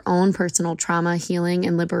story of her own personal trauma, healing,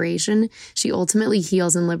 and liberation, she ultimately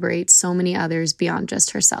heals and liberates so many others beyond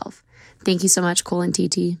just herself. Thank you so much, Cole and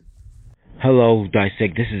TT. Hello,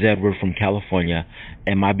 Dissect. This is Edward from California,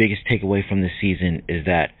 and my biggest takeaway from this season is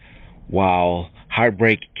that while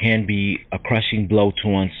heartbreak can be a crushing blow to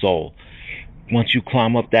one's soul, once you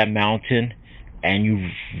climb up that mountain and you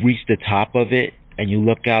reach the top of it and you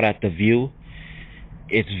look out at the view,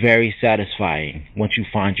 it's very satisfying once you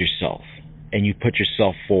find yourself and you put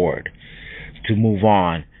yourself forward. to move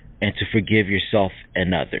on and to forgive yourself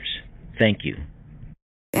and others. Thank you.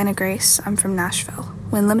 Anna Grace, I'm from Nashville.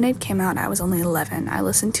 When Lemonade came out, I was only 11. I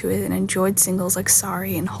listened to it and enjoyed singles like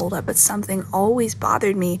Sorry and Hold Up, but something always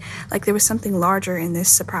bothered me, like there was something larger in this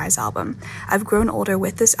surprise album. I've grown older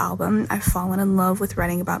with this album. I've fallen in love with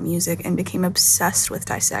writing about music and became obsessed with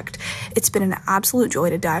Dissect. It's been an absolute joy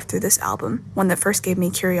to dive through this album, one that first gave me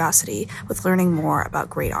curiosity with learning more about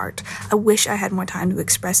great art. I wish I had more time to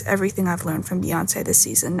express everything I've learned from Beyoncé this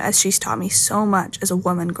season, as she's taught me so much as a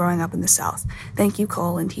woman growing up in the South. Thank you,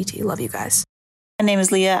 Cole and TT. Love you guys. My name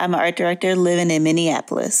is Leah. I'm an art director living in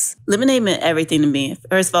Minneapolis. Lemonade meant everything to me.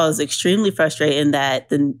 First of all, it's extremely frustrating that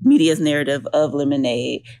the media's narrative of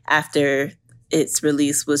Lemonade after its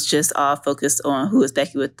release was just all focused on who was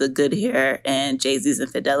Becky with the good hair and Jay-Z's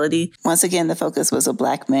infidelity. Once again, the focus was a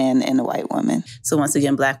Black man and a white woman. So once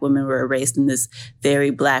again, Black women were erased in this very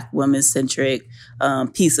Black woman-centric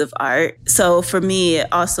piece of art. So for me,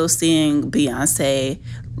 also seeing Beyoncé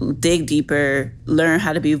dig deeper, learn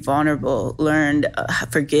how to be vulnerable, learn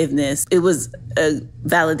forgiveness, it was a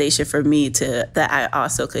validation for me that I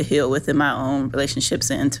also could heal within my own relationships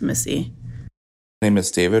and intimacy. My name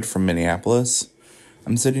is David from Minneapolis.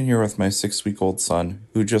 I'm sitting here with my 6-week-old son,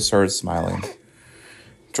 who just started smiling.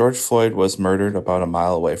 George Floyd was murdered about a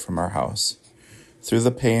mile away from our house. Through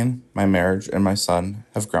the pain, my marriage and my son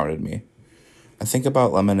have grounded me. I think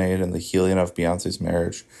about Lemonade and the healing of Beyoncé's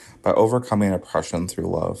marriage by overcoming oppression through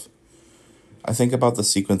love. I think about the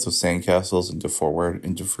sequence of sandcastles into forward,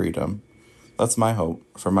 into freedom. That's my hope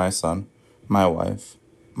for my son, my wife,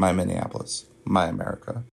 my Minneapolis, my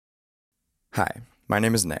America. Hi, my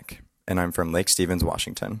name is Nick, and I'm from Lake Stevens,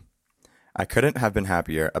 Washington. I couldn't have been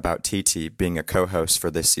happier about TT being a co-host for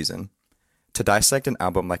this season. To dissect an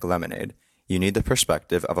album like Lemonade, you need the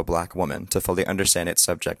perspective of a Black woman to fully understand its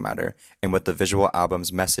subject matter and what the visual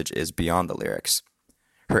album's message is beyond the lyrics.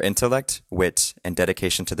 Her intellect, wit, and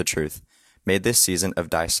dedication to the truth made this season of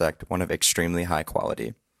Dissect one of extremely high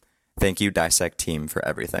quality. Thank you, Dissect team, for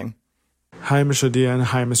everything. Hi, Mr. Dia, and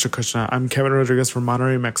hi, Mr. Kushna. I'm Kevin Rodriguez from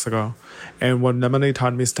Monterrey, Mexico. And what Lemonade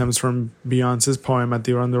taught me stems from Beyoncé's poem at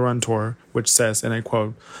the Run the Run tour, which says, and I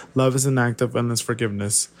quote, "Love is an act of endless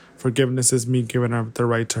forgiveness. Forgiveness is me giving up the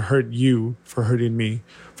right to hurt you for hurting me.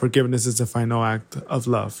 Forgiveness is the final act of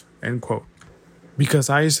love," end quote. Because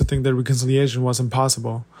I used to think that reconciliation wasn't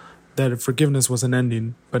possible, that forgiveness was an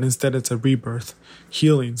ending, but instead it's a rebirth,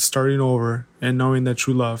 healing, starting over, and knowing that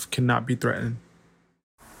true love cannot be threatened.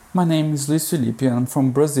 My name is Luis Felipe and I'm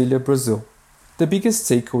from Brasilia, Brazil. The biggest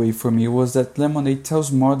takeaway for me was that Lemonade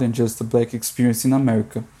tells more than just the Black experience in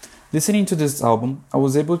America. Listening to this album, I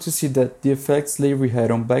was able to see that the effect slavery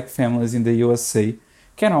had on Black families in the USA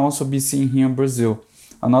can also be seen here in Brazil,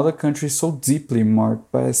 another country so deeply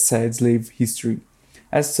marked by a sad slave history.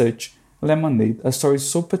 As such, Lemonade, a story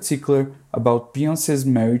so particular about Beyoncé's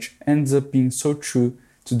marriage, ends up being so true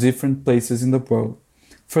to different places in the world.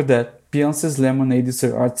 For that, Beyoncé's Lemonade is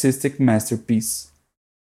her artistic masterpiece.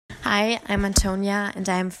 Hi, I'm Antonia and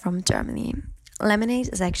I'm from Germany. Lemonade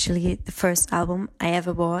is actually the first album I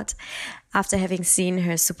ever bought after having seen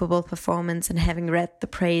her Super Bowl performance and having read the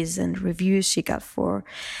praise and reviews she got for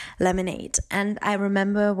Lemonade. And I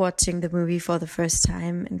remember watching the movie for the first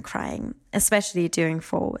time and crying, especially during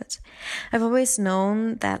Forward. I've always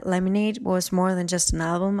known that Lemonade was more than just an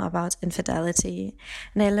album about infidelity,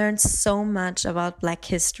 and I learned so much about Black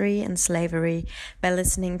history and slavery by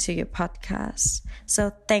listening to your podcast.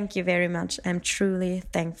 So thank you very much. I'm truly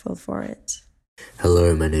thankful for it.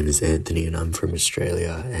 Hello, my name is Anthony and I'm from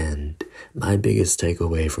Australia, and my biggest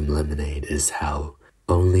takeaway from Lemonade is how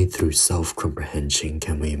only through self-comprehension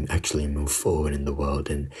can we actually move forward in the world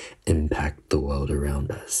and impact the world around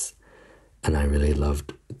us. And I really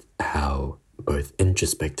loved how both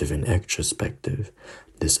introspective and extrospective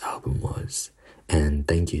this album was. And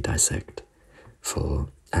thank you, Dissect, for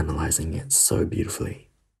analyzing it so beautifully.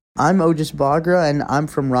 I'm Otis Bagra and I'm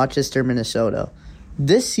from Rochester, Minnesota.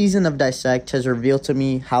 This season of Dissect has revealed to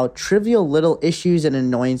me how trivial little issues and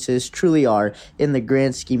annoyances truly are in the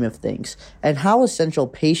grand scheme of things, and how essential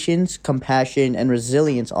patience, compassion, and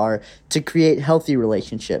resilience are to create healthy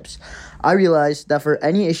relationships. I realized that for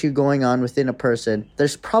any issue going on within a person,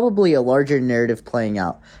 there's probably a larger narrative playing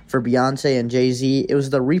out. For Beyoncé and Jay-Z, it was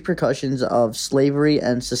the repercussions of slavery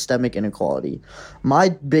and systemic inequality. My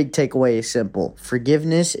big takeaway is simple: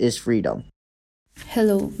 forgiveness is freedom.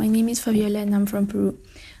 Hello, my name is Fabiola and I'm from Peru.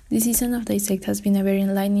 This season of Dissect has been a very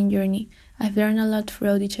enlightening journey. I've learned a lot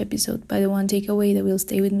throughout each episode, but the one takeaway that will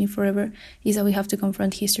stay with me forever is that we have to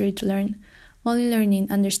confront history to learn. Only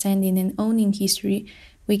learning, understanding, and owning history,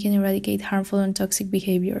 we can eradicate harmful and toxic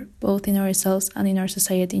behavior, both in ourselves and in our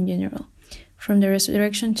society in general. From the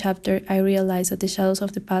resurrection chapter, I realized that the shadows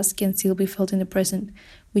of the past can still be felt in the present,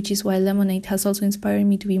 which is why Lemonade has also inspired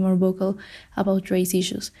me to be more vocal about race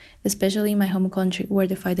issues, especially in my home country, where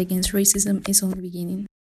the fight against racism is only beginning.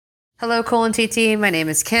 Hello, Cole and TT. My name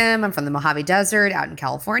is Kim. I'm from the Mojave Desert out in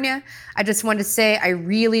California. I just wanted to say I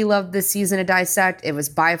really loved this season of Dissect. It was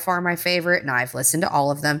by far my favorite, and I've listened to all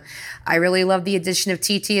of them. I really love the addition of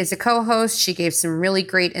TT as a co-host. She gave some really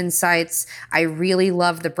great insights. I really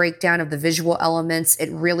loved the breakdown of the visual elements. It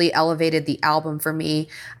really elevated the album for me.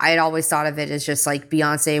 I had always thought of it as just like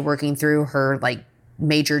Beyonce working through her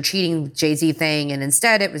major cheating Jay-Z thing, and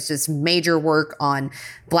instead it was just major work on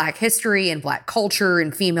Black history and Black culture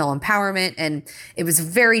and female empowerment, and it was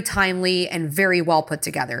very timely and very well put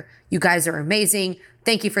together. You guys are amazing.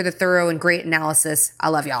 Thank you for the thorough and great analysis. I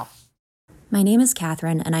love y'all. My name is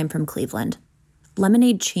Catherine, and I'm from Cleveland.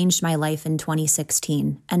 Lemonade changed my life in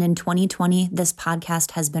 2016, and in 2020, this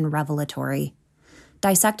podcast has been revelatory.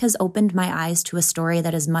 Dissect has opened my eyes to a story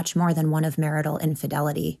that is much more than one of marital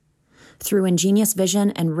infidelity. Through ingenious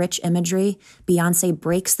vision and rich imagery, Beyoncé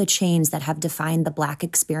breaks the chains that have defined the Black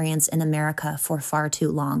experience in America for far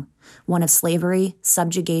too long, one of slavery,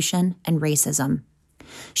 subjugation, and racism.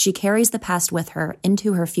 She carries the past with her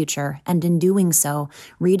into her future, and in doing so,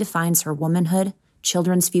 redefines her womanhood,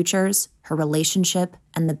 children's futures, her relationship,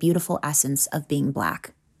 and the beautiful essence of being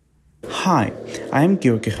Black. Hi, I am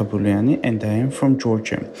Georgi Khabuliani and I am from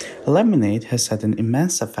Georgia. Lemonade has had an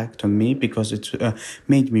immense effect on me because it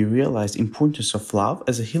made me realize the importance of love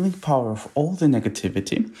as a healing power of all the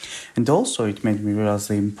negativity, and also it made me realize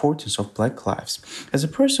the importance of Black lives. As a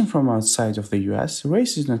person from outside of the US,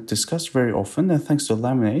 race is not discussed very often, and thanks to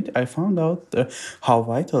Lemonade, I found out how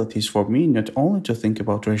vital it is for me not only to think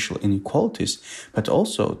about racial inequalities, but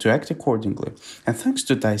also to act accordingly. And thanks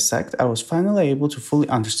to Dissect, I was finally able to fully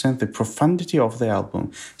understand the profundity of the album,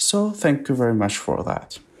 so thank you very much for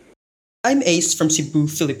that. I'm Ace from Cebu,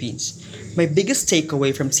 Philippines. My biggest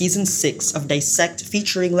takeaway from Season 6 of Dissect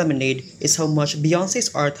featuring Lemonade is how much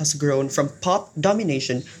Beyoncé's art has grown from pop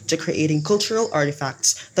domination to creating cultural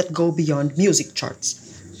artifacts that go beyond music charts.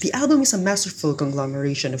 The album is a masterful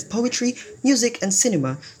conglomeration of poetry, music, and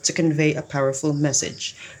cinema to convey a powerful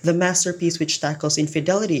message. The masterpiece, which tackles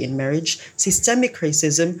infidelity in marriage, systemic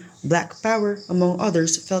racism, Black power, among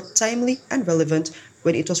others, felt timely and relevant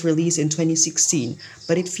when it was released in 2016,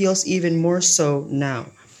 but it feels even more so now.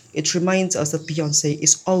 It reminds us that Beyoncé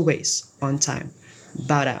is always on time.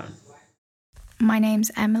 Bow down. My name's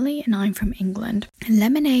Emily and I'm from England.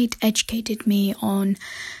 Lemonade educated me on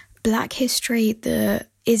Black history that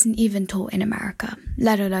isn't even taught in America,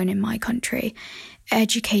 let alone in my country.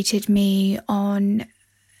 Educated me on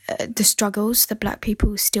the struggles that Black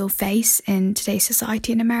people still face in today's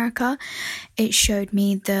society in America. It showed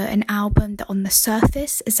me that an album that on the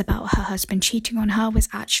surface is about her husband cheating on her was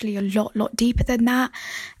actually a lot deeper than that.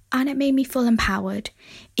 And it made me feel empowered.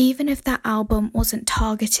 Even if that album wasn't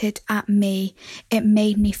targeted at me, it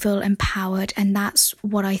made me feel empowered. And that's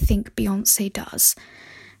what I think Beyoncé does.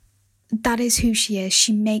 That is who she is.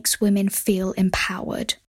 She makes women feel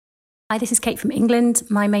empowered. Hi, this is Kate from England.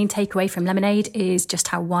 My main takeaway from Lemonade is just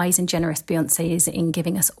how wise and generous Beyoncé is in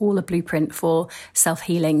giving us all a blueprint for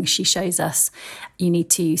self-healing. She shows us you need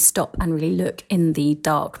to stop and really look in the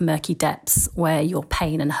dark, murky depths where your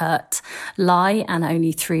pain and hurt lie, and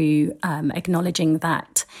only through acknowledging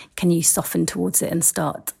that can you soften towards it and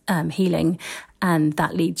start healing. And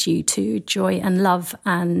that leads you to joy and love.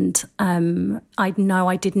 And I know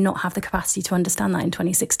I did not have the capacity to understand that in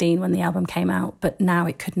 2016 when the album came out, but now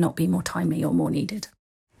it could not be more timely or more needed.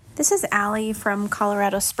 This is Allie from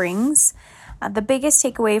Colorado Springs. The biggest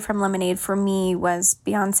takeaway from Lemonade for me was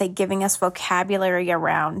Beyoncé giving us vocabulary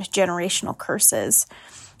around generational curses.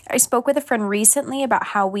 I spoke with a friend recently about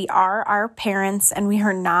how we are our parents and we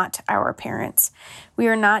are not our parents. We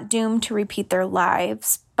are not doomed to repeat their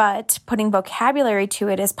lives, but putting vocabulary to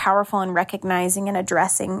it is powerful in recognizing and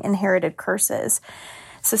addressing inherited curses.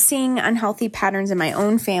 So seeing unhealthy patterns in my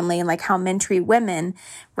own family and like how men treat women,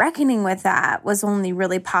 reckoning with that was only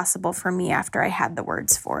really possible for me after I had the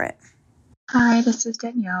words for it. Hi, this is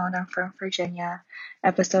Danielle and I'm from Virginia.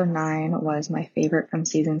 Episode 9 was my favorite from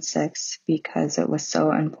season 6 because it was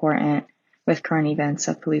so important with current events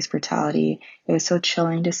of police brutality. It was so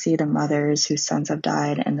chilling to see the mothers whose sons have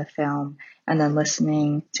died in the film, and then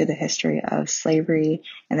listening to the history of slavery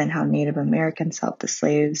and then how Native Americans helped the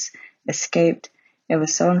slaves escaped. It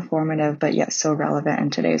was so informative, but yet so relevant in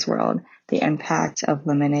today's world. The impact of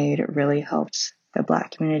Lemonade really helped the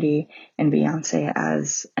Black community and Beyoncé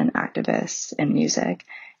as an activist in music.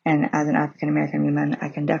 And as an African American woman, I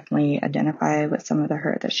can definitely identify with some of the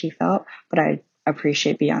hurt that she felt, but I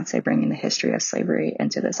appreciate Beyoncé bringing the history of slavery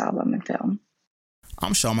into this album and film.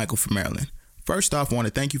 I'm Shawn Michael from Maryland. First off, I want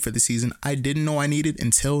to thank you for the season I didn't know I needed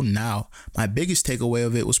until now. My biggest takeaway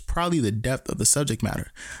of it was probably the depth of the subject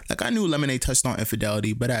matter. Like, I knew Lemonade touched on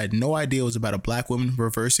infidelity, but I had no idea it was about a black woman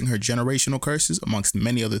reversing her generational curses amongst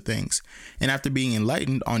many other things. And after being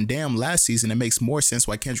enlightened on Damn last season, it makes more sense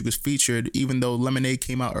why Kendrick was featured even though Lemonade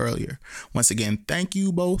came out earlier. Once again, thank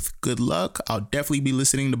you both. Good luck. I'll definitely be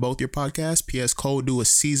listening to both your podcasts. P.S. Cole, do a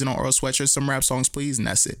season on Earl Sweatshirt, some rap songs, please, and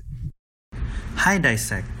that's it. Hi,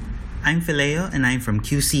 Dissect. I'm Phileo and I'm from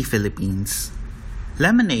QC, Philippines.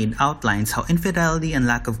 Lemonade outlines how infidelity and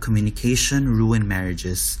lack of communication ruin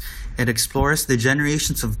marriages. It explores the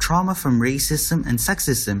generations of trauma from racism and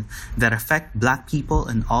sexism that affect Black people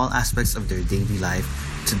in all aspects of their daily life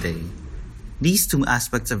today. These two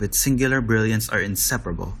aspects of its singular brilliance are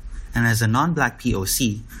inseparable, and as a non-Black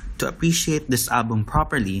POC, to appreciate this album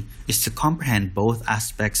properly is to comprehend both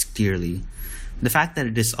aspects clearly. The fact that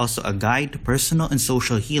it is also a guide to personal and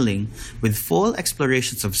social healing with full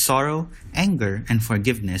explorations of sorrow, anger, and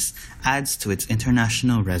forgiveness adds to its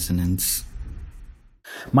international resonance.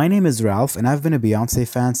 My name is Ralph, and I've been a Beyoncé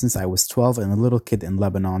fan since I was 12 and a little kid in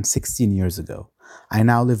Lebanon 16 years ago. I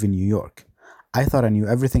now live in New York. I thought I knew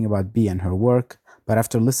everything about Bey and her work, but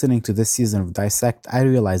after listening to this season of Dissect, I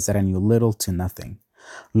realized that I knew little to nothing.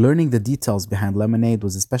 Learning the details behind Lemonade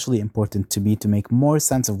was especially important to me to make more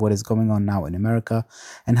sense of what is going on now in America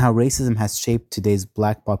and how racism has shaped today's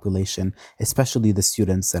Black population, especially the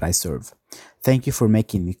students that I serve. Thank you for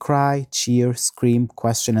making me cry, cheer, scream,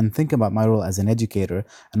 question, and think about my role as an educator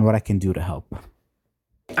and what I can do to help.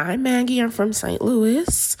 I'm Maggie. I'm from St.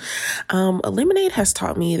 Louis. Lemonade has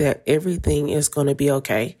taught me that everything is going to be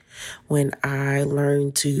okay when I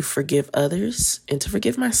learn to forgive others and to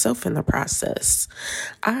forgive myself in the process.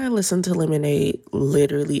 I listen to Lemonade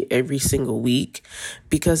literally every single week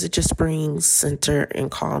because it just brings center and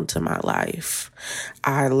calm to my life.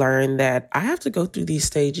 I learned that I have to go through these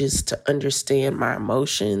stages to understand my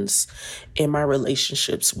emotions and my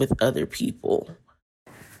relationships with other people.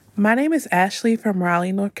 My name is Ashley from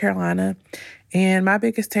Raleigh, North Carolina, and my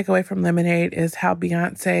biggest takeaway from Lemonade is how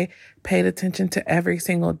Beyoncé paid attention to every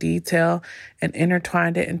single detail and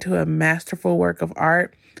intertwined it into a masterful work of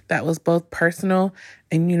art that was both personal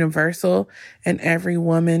and universal, and every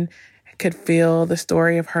woman could feel the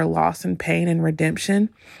story of her loss and pain and redemption.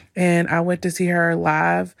 And I went to see her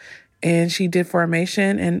live, and she did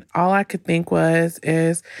Formation, and all I could think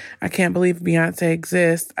is, I can't believe Beyoncé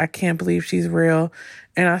exists. I can't believe she's real.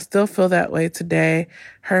 And I still feel that way today.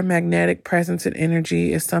 Her magnetic presence and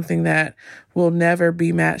energy is something that will never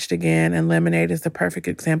be matched again, and Lemonade is the perfect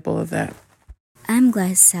example of that. I'm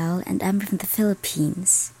Glycel, and I'm from the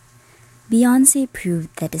Philippines. Beyoncé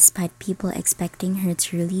proved that despite people expecting her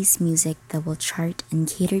to release music that will chart and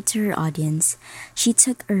cater to her audience, she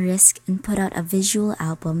took a risk and put out a visual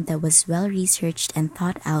album that was well-researched and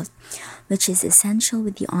thought out, which is essential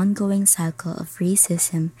with the ongoing cycle of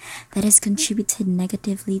racism that has contributed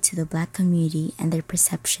negatively to the Black community and their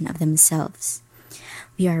perception of themselves.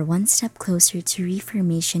 We are one step closer to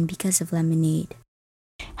reformation because of Lemonade.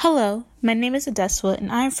 Hello, my name is Adeswa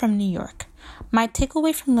and I am from New York. My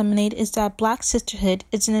takeaway from Lemonade is that Black sisterhood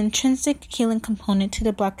is an intrinsic healing component to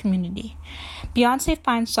the Black community. Beyoncé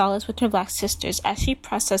finds solace with her Black sisters as she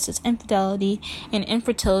processes infidelity and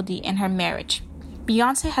infertility in her marriage.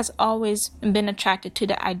 Beyoncé has always been attracted to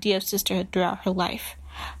the idea of sisterhood throughout her life.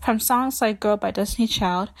 From songs like Girl by Destiny's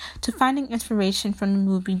Child to finding inspiration from the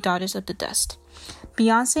movie Daughters of the Dust.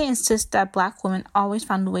 Beyoncé insists that Black women always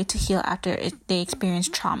find a way to heal after they experience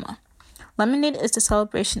trauma. Lemonade is the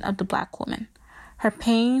celebration of the Black woman, her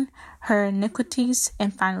pain, her iniquities,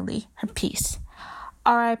 and finally, her peace.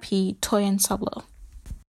 R.I.P. Toyin Solo.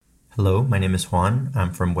 Hello, my name is Juan.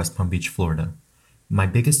 I'm from West Palm Beach, Florida. My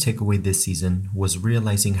biggest takeaway this season was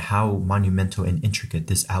realizing how monumental and intricate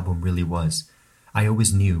this album really was. I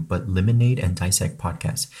always knew, but Lemonade and Dissect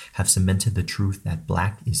podcasts have cemented the truth that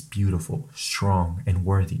Black is beautiful, strong, and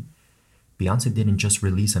worthy. Beyoncé didn't just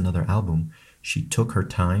release another album. She took her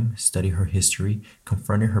time, studied her history,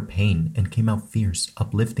 confronted her pain, and came out fierce,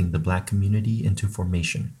 uplifting the Black community into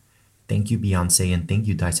formation. Thank you, Beyoncé, and thank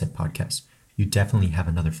you, Dissect Podcast. You definitely have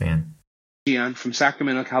another fan. Gian from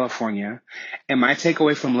Sacramento, California, and my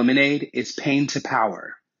takeaway from Lemonade is pain to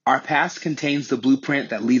power. Our past contains the blueprint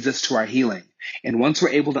that leads us to our healing, and once we're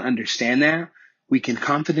able to understand that, we can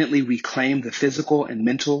confidently reclaim the physical and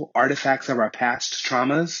mental artifacts of our past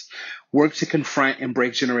traumas, work to confront and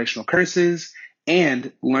break generational curses,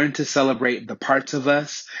 and learn to celebrate the parts of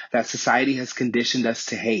us that society has conditioned us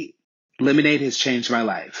to hate. Lemonade has changed my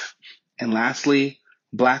life. And lastly,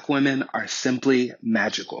 Black women are simply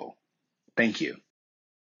magical. Thank you.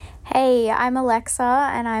 Hey, I'm Alexa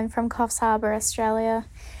and I'm from Coffs Harbour, Australia.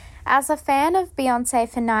 As a fan of Beyoncé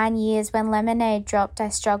for 9 years, when Lemonade dropped, I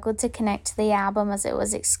struggled to connect to the album as it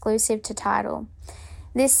was exclusive to Tidal.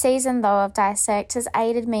 This season, though, of Dissect has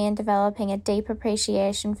aided me in developing a deep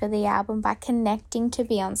appreciation for the album by connecting to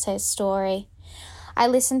Beyoncé's story. I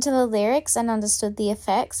listened to the lyrics and understood the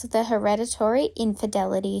effects of the hereditary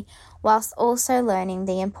infidelity, whilst also learning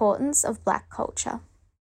the importance of Black culture.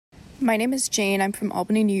 My name is Jane. I'm from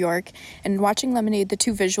Albany, New York, and watching Lemonade, the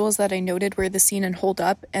two visuals that I noted were the scene in Hold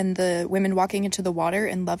Up and the women walking into the water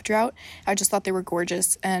in Love Drought. I just thought they were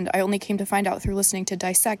gorgeous, and I only came to find out through listening to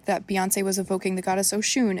Dissect that Beyoncé was evoking the goddess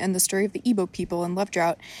Oshun and the story of the Igbo people in Love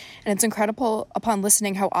Drought. And it's incredible upon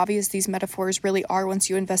listening how obvious these metaphors really are once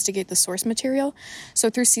you investigate the source material. So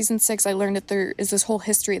through season 6, I learned that there is this whole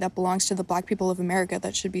history that belongs to the Black people of America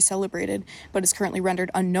that should be celebrated, but is currently rendered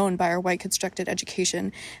unknown by our white constructed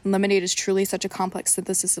education. And Lemonade is truly such a complex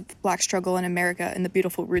synthesis of Black struggle in America and the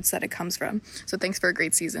beautiful roots that it comes from. So thanks for a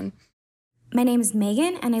great season. My name is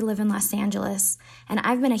Megan, and I live in Los Angeles. And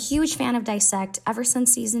I've been a huge fan of Dissect ever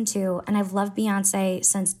since season 2, and I've loved Beyoncé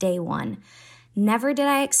since day 1. Never did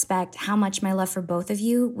I expect how much my love for both of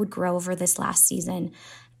you would grow over this last season,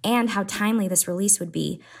 and how timely this release would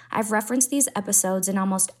be. I've referenced these episodes in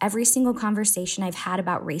almost every single conversation I've had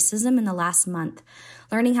about racism in the last month.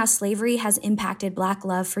 Learning how slavery has impacted Black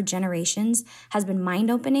love for generations has been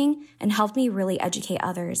mind-opening and helped me really educate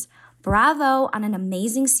others. Bravo on an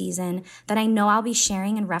amazing season that I know I'll be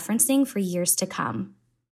sharing and referencing for years to come.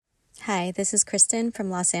 Hi, this is Kristen from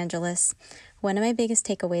Los Angeles. One of my biggest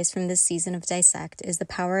takeaways from this season of Dissect is the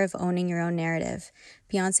power of owning your own narrative.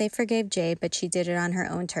 Beyoncé forgave Jay, but she did it on her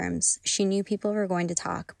own terms. She knew people were going to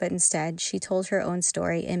talk, but instead, she told her own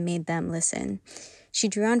story and made them listen. She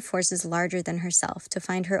drew on forces larger than herself to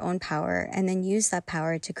find her own power and then used that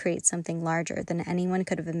power to create something larger than anyone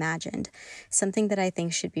could have imagined, something that I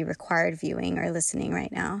think should be required viewing or listening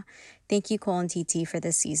right now. Thank you, Cole and TT, for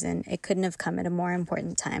this season. It couldn't have come at a more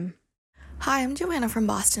important time. Hi, I'm Joanna from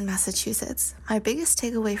Boston, Massachusetts. My biggest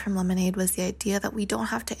takeaway from Lemonade was the idea that we don't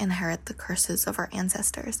have to inherit the curses of our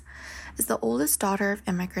ancestors. As the oldest daughter of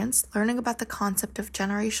immigrants, learning about the concept of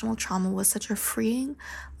generational trauma was such a freeing,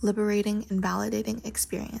 liberating, and validating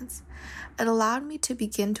experience. It allowed me to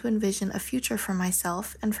begin to envision a future for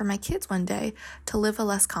myself and for my kids one day to live a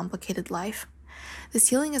less complicated life. This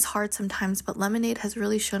healing is hard sometimes, but Lemonade has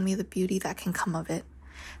really shown me the beauty that can come of it.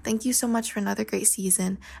 Thank you so much for another great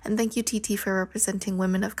season, and thank you, TT, for representing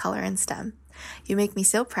women of color in STEM. You make me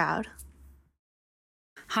so proud.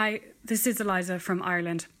 Hi, this is Eliza from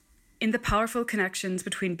Ireland. In the powerful connections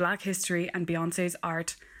between Black history and Beyoncé's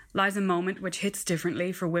art lies a moment which hits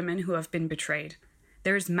differently for women who have been betrayed.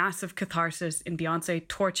 There is massive catharsis in Beyoncé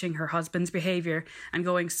torching her husband's behaviour and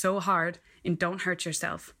going so hard in Don't Hurt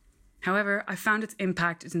Yourself. However, I found its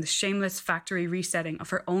impact is in the shameless factory resetting of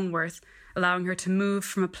her own worth, allowing her to move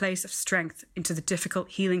from a place of strength into the difficult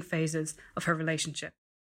healing phases of her relationship.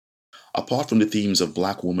 Apart from the themes of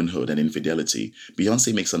Black womanhood and infidelity,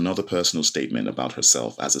 Beyoncé makes another personal statement about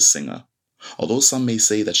herself as a singer. Although some may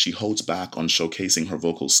say that she holds back on showcasing her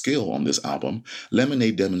vocal skill on this album,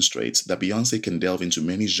 Lemonade demonstrates that Beyoncé can delve into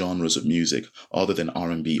many genres of music other than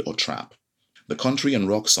R&B or trap. The country and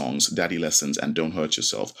rock songs Daddy Lessons and Don't Hurt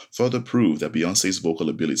Yourself further prove that Beyoncé's vocal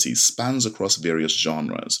ability spans across various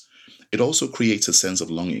genres. It also creates a sense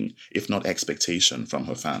of longing, if not expectation, from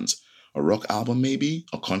her fans. A rock album maybe?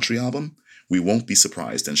 A country album? We won't be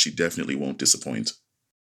surprised, and she definitely won't disappoint.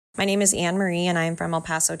 My name is Anne Marie, and I am from El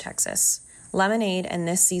Paso, Texas. Lemonade and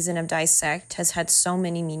this season of Dissect has had so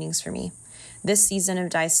many meanings for me. This season of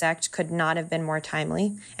Dissect could not have been more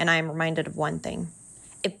timely, and I am reminded of one thing.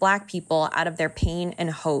 If Black people, out of their pain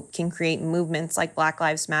and hope, can create movements like Black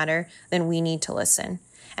Lives Matter, then we need to listen.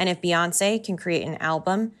 And if Beyoncé can create an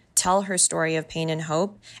album, tell her story of pain and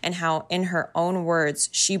hope, and how, in her own words,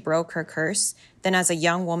 she broke her curse, then as a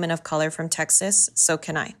young woman of color from Texas, so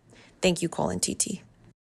can I. Thank you, Cole and TT.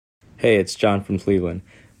 Hey, it's John from Cleveland.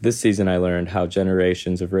 This season I learned how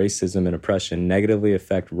generations of racism and oppression negatively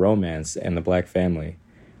affect romance and the Black family.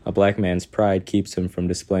 A Black man's pride keeps him from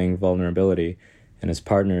displaying vulnerability, and his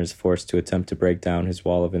partner is forced to attempt to break down his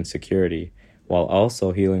wall of insecurity, while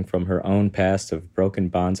also healing from her own past of broken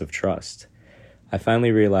bonds of trust. I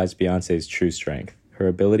finally realized Beyoncé's true strength, her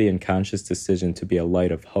ability and conscious decision to be a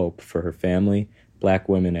light of hope for her family, Black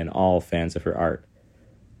women, and all fans of her art.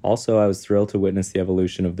 Also, I was thrilled to witness the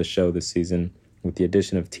evolution of the show this season with the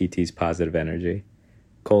addition of TT's positive energy.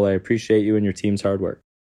 Cole, I appreciate you and your team's hard work.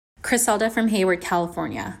 Criselda from Hayward,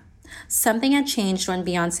 California. Something had changed when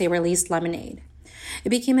Beyoncé released Lemonade. It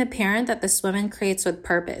became apparent that this woman creates with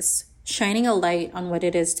purpose, shining a light on what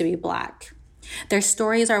it is to be Black. Their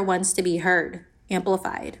stories are ones to be heard,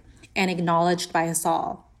 amplified, and acknowledged by us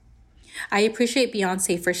all. I appreciate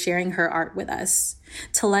Beyoncé for sharing her art with us,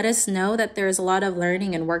 to let us know that there is a lot of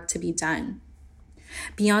learning and work to be done.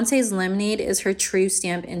 Beyoncé's Lemonade is her true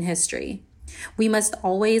stamp in history. We must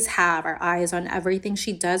always have our eyes on everything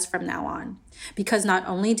she does from now on, because not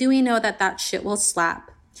only do we know that that shit will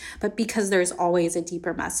slap, but because there's always a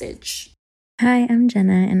deeper message. Hi, I'm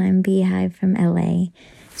Jenna, and I'm Beehive from LA.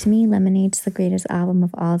 To me, Lemonade's the greatest album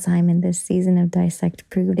of all time, and this season of Dissect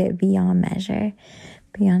proved it beyond measure.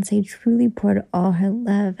 Beyoncé truly poured all her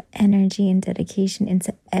love, energy, and dedication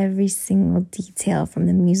into every single detail, from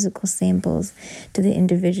the musical samples to the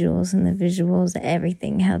individuals and the visuals.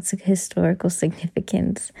 Everything held historical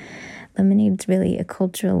significance. Lemonade's really a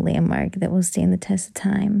cultural landmark that will stand the test of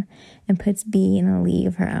time and puts B in a league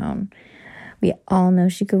of her own. We all know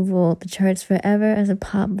she could rule the charts forever as a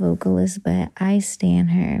pop vocalist, but I stan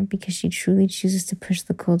her because she truly chooses to push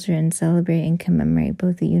the culture and celebrate and commemorate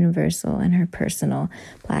both the universal and her personal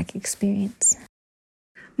Black experience.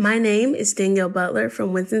 My name is Danielle Butler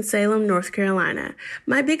from Winston-Salem, North Carolina.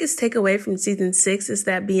 My biggest takeaway from season 6 is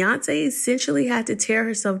that Beyoncé essentially had to tear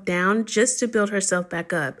herself down just to build herself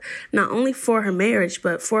back up, not only for her marriage,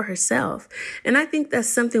 but for herself. And I think that's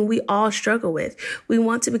something we all struggle with. We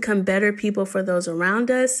want to become better people for those around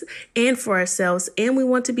us and for ourselves, and we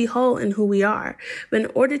want to be whole in who we are. But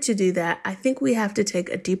in order to do that, I think we have to take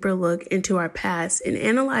a deeper look into our past and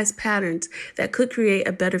analyze patterns that could create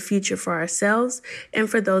a better future for ourselves and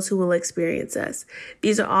for those who will experience us.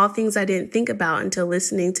 These are all things I didn't think about until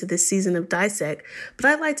listening to this season of Dissect, but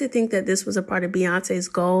I'd like to think that this was a part of Beyoncé's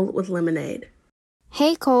goal with Lemonade.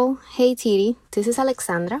 Hey Cole, hey Tiri, this is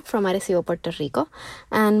Alexandra from Arecibo, Puerto Rico,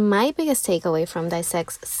 and my biggest takeaway from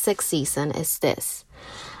Dissect's 6th season is this.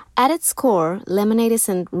 At its core, Lemonade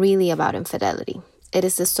isn't really about infidelity. It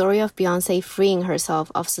is the story of Beyoncé freeing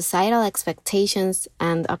herself of societal expectations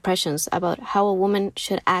and oppressions about how a woman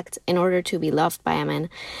should act in order to be loved by a man,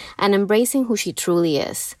 and embracing who she truly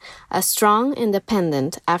is, a strong,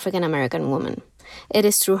 independent African-American woman. It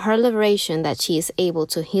is through her liberation that she is able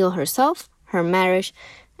to heal herself, her marriage,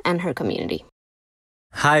 and her community.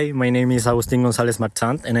 Hi, my name is Agustin Gonzalez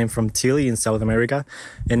Marchant, and I'm from Chile in South America.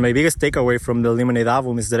 And my biggest takeaway from the Lemonade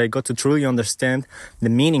album is that I got to truly understand the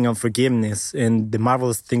meaning of forgiveness and the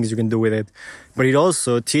marvelous things you can do with it. But it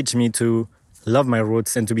also teach me to love my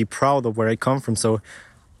roots and to be proud of where I come from. So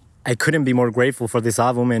I couldn't be more grateful for this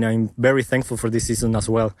album, and I'm very thankful for this season as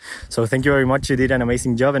well. So thank you very much. You did an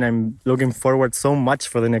amazing job, and I'm looking forward so much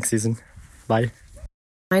for the next season. Bye.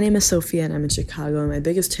 My name is Sophia and I'm in Chicago, and my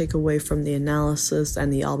biggest takeaway from the analysis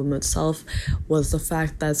and the album itself was the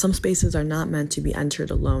fact that some spaces are not meant to be entered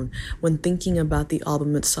alone. When thinking about the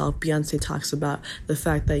album itself, Beyoncé talks about the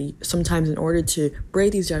fact that sometimes in order to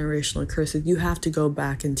break these generational curses, you have to go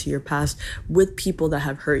back into your past with people that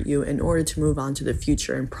have hurt you in order to move on to the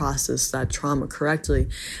future and process that trauma correctly.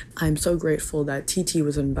 I'm so grateful that TT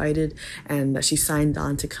was invited and that she signed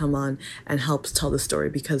on to come on and help tell the story,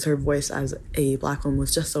 because her voice as a Black woman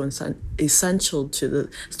was just so essential to the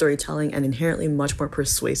storytelling and inherently much more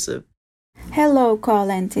persuasive. Hello,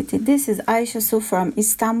 Call Entity. This is Aisha Su from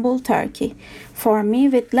Istanbul, Turkey. For me,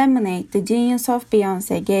 with Lemonade, the genius of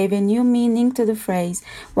Beyoncé gave a new meaning to the phrase,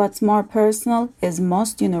 what's more personal is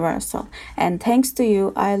most universal. And thanks to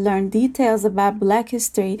you, I learned details about Black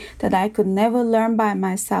history that I could never learn by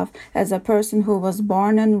myself as a person who was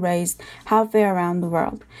born and raised halfway around the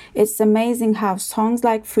world. It's amazing how songs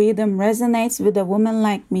like Freedom resonates with a woman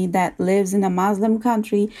like me that lives in a Muslim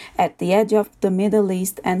country at the edge of the Middle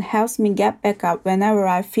East and helps me get back up whenever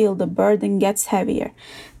I feel the burden gets heavier.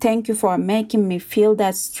 Thank you for making me feel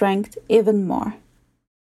that strength even more.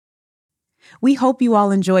 We hope you all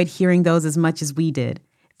enjoyed hearing those as much as we did.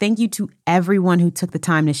 Thank you to everyone who took the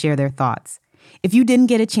time to share their thoughts. If you didn't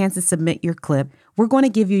get a chance to submit your clip, we're going to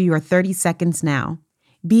give you your 30 seconds now.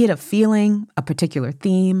 Be it a feeling, a particular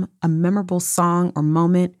theme, a memorable song or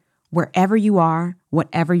moment, wherever you are,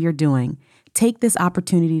 whatever you're doing, take this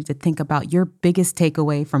opportunity to think about your biggest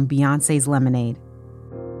takeaway from Beyoncé's Lemonade.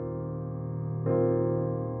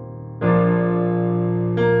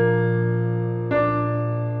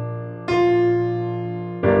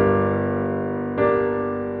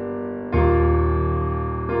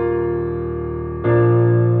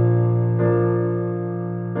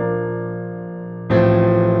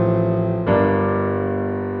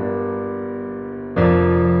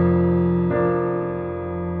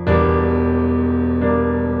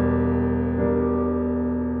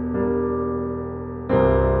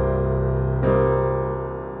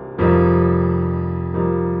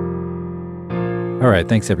 right,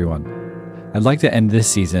 thanks everyone. I'd like to end this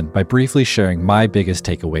season by briefly sharing my biggest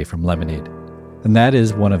takeaway from Lemonade, and that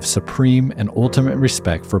is one of supreme and ultimate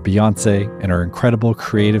respect for Beyoncé and her incredible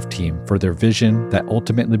creative team for their vision that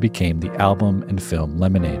ultimately became the album and film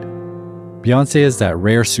Lemonade. Beyoncé is that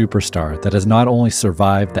rare superstar that has not only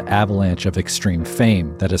survived the avalanche of extreme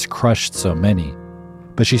fame that has crushed so many,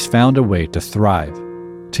 but she's found a way to thrive,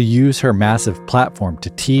 to use her massive platform to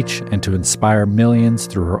teach and to inspire millions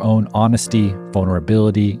through her own honesty,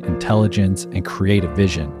 vulnerability, intelligence, and creative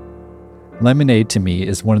vision. Lemonade, to me,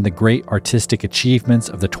 is one of the great artistic achievements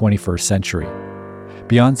of the 21st century.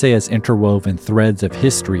 Beyoncé has interwoven threads of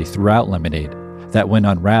history throughout Lemonade that, when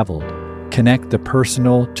unraveled, connect the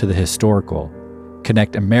personal to the historical,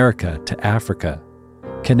 connect America to Africa,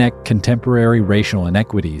 connect contemporary racial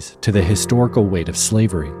inequities to the historical weight of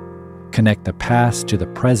slavery, connect the past to the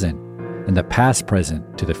present, and the past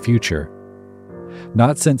present to the future.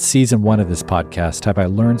 Not since season 1 of this podcast have I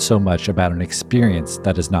learned so much about an experience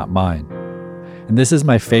that is not mine. And this is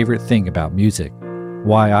my favorite thing about music,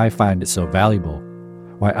 why I find it so valuable,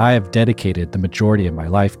 why I have dedicated the majority of my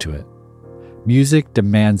life to it. Music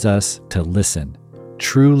demands us to listen,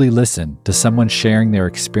 truly listen to someone sharing their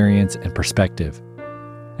experience and perspective.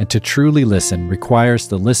 And to truly listen requires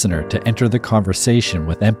the listener to enter the conversation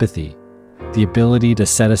with empathy, the ability to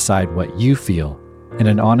set aside what you feel in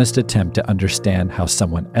an honest attempt to understand how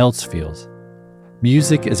someone else feels.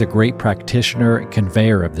 Music is a great practitioner and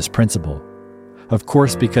conveyor of this principle. Of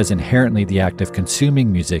course, because inherently the act of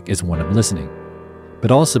consuming music is one of listening,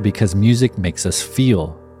 but also because music makes us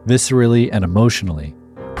feel, viscerally and emotionally,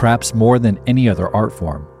 perhaps more than any other art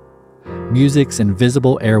form. Music's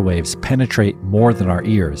invisible airwaves penetrate more than our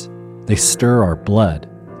ears. They stir our blood.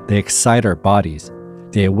 They excite our bodies.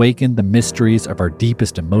 They awaken the mysteries of our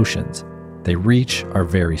deepest emotions. They reach our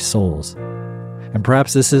very souls. And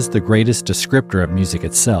perhaps this is the greatest descriptor of music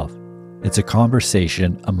itself. It's a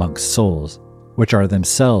conversation amongst souls, which are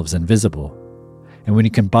themselves invisible. And when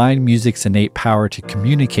you combine music's innate power to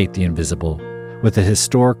communicate the invisible with a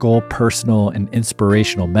historical, personal, and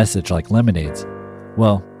inspirational message like Lemonade's,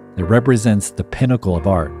 well, it represents the pinnacle of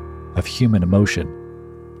art, of human emotion.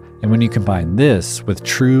 And when you combine this with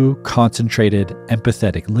true, concentrated,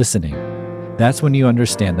 empathetic listening, that's when you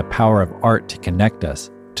understand the power of art to connect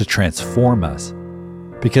us, to transform us.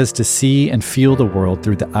 Because to see and feel the world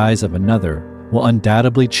through the eyes of another will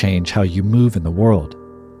undoubtedly change how you move in the world.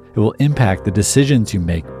 It will impact the decisions you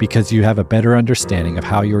make because you have a better understanding of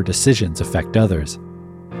how your decisions affect others.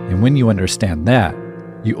 And when you understand that,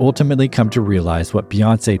 you ultimately come to realize what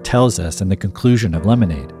Beyoncé tells us in the conclusion of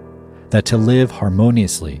Lemonade, that to live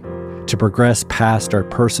harmoniously, to progress past our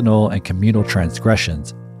personal and communal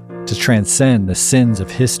transgressions, to transcend the sins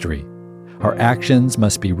of history, our actions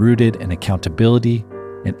must be rooted in accountability,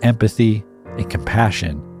 in empathy, in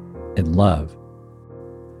compassion, in love.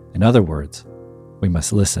 In other words, we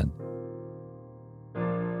must listen.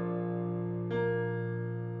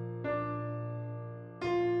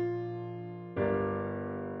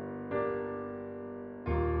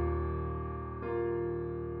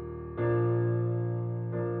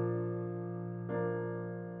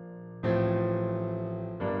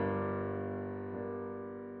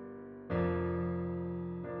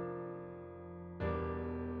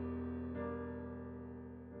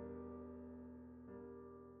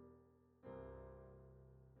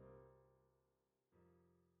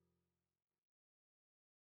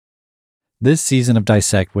 This season of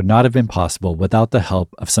Dissect would not have been possible without the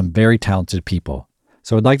help of some very talented people,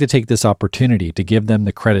 so I'd like to take this opportunity to give them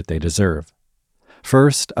the credit they deserve.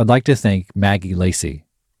 First, I'd like to thank Maggie Lacey.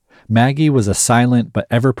 Maggie was a silent but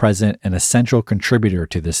ever-present and essential contributor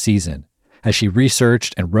to this season, as she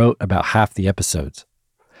researched and wrote about half the episodes.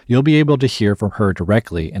 You'll be able to hear from her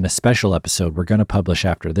directly in a special episode we're going to publish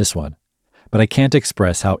after this one, but I can't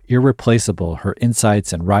express how irreplaceable her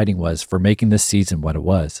insights and writing was for making this season what it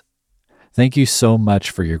was. Thank you so much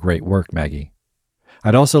for your great work, Maggie.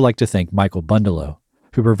 I'd also like to thank Michael Bundelow,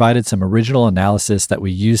 who provided some original analysis that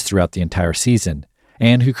we used throughout the entire season,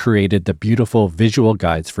 and who created the beautiful visual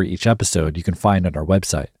guides for each episode you can find on our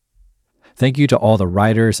website. Thank you to all the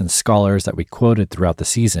writers and scholars that we quoted throughout the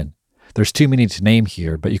season. There's too many to name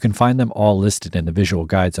here, but you can find them all listed in the visual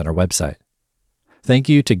guides on our website. Thank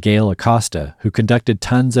you to Gail Acosta, who conducted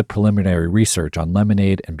tons of preliminary research on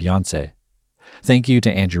Lemonade and Beyoncé. Thank you to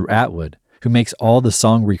Andrew Atwood, who makes all the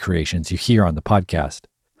song recreations you hear on the podcast.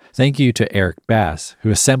 Thank you to Eric Bass, who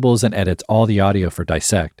assembles and edits all the audio for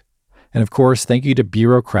Dissect. And of course, thank you to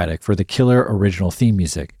Bureaucratic for the killer original theme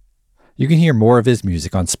music. You can hear more of his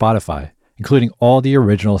music on Spotify, including all the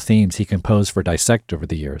original themes he composed for Dissect over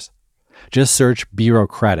the years. Just search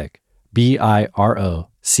Bureaucratic, BIROCRATIC.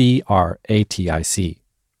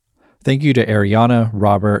 Thank you to Ariana,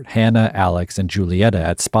 Robert, Hannah, Alex, and Julietta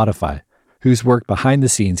at Spotify, whose work behind the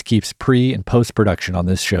scenes keeps pre- and post-production on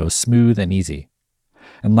this show smooth and easy.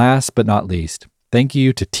 And last but not least, thank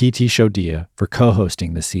you to TT Shodia for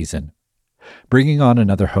co-hosting this season. Bringing on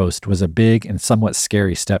another host was a big and somewhat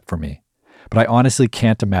scary step for me, but I honestly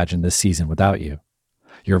can't imagine this season without you.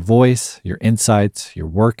 Your voice, your insights, your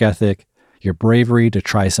work ethic, your bravery to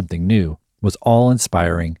try something new was all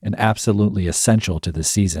inspiring and absolutely essential to this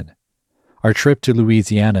season. Our trip to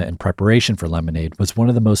Louisiana in preparation for Lemonade was one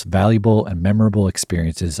of the most valuable and memorable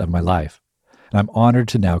experiences of my life, and I'm honored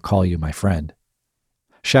to now call you my friend.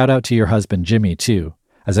 Shout out to your husband Jimmy, too,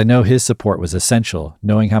 as I know his support was essential,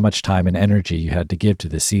 knowing how much time and energy you had to give to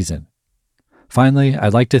this season. Finally,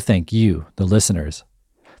 I'd like to thank you, the listeners.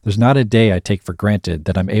 There's not a day I take for granted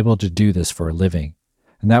that I'm able to do this for a living,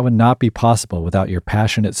 and that would not be possible without your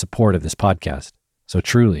passionate support of this podcast. So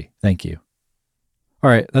truly, thank you. All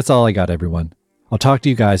right, that's all I got, everyone. I'll talk to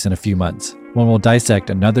you guys in a few months when we'll dissect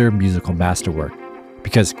another musical masterwork,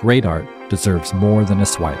 because great art deserves more than a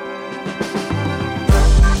swipe.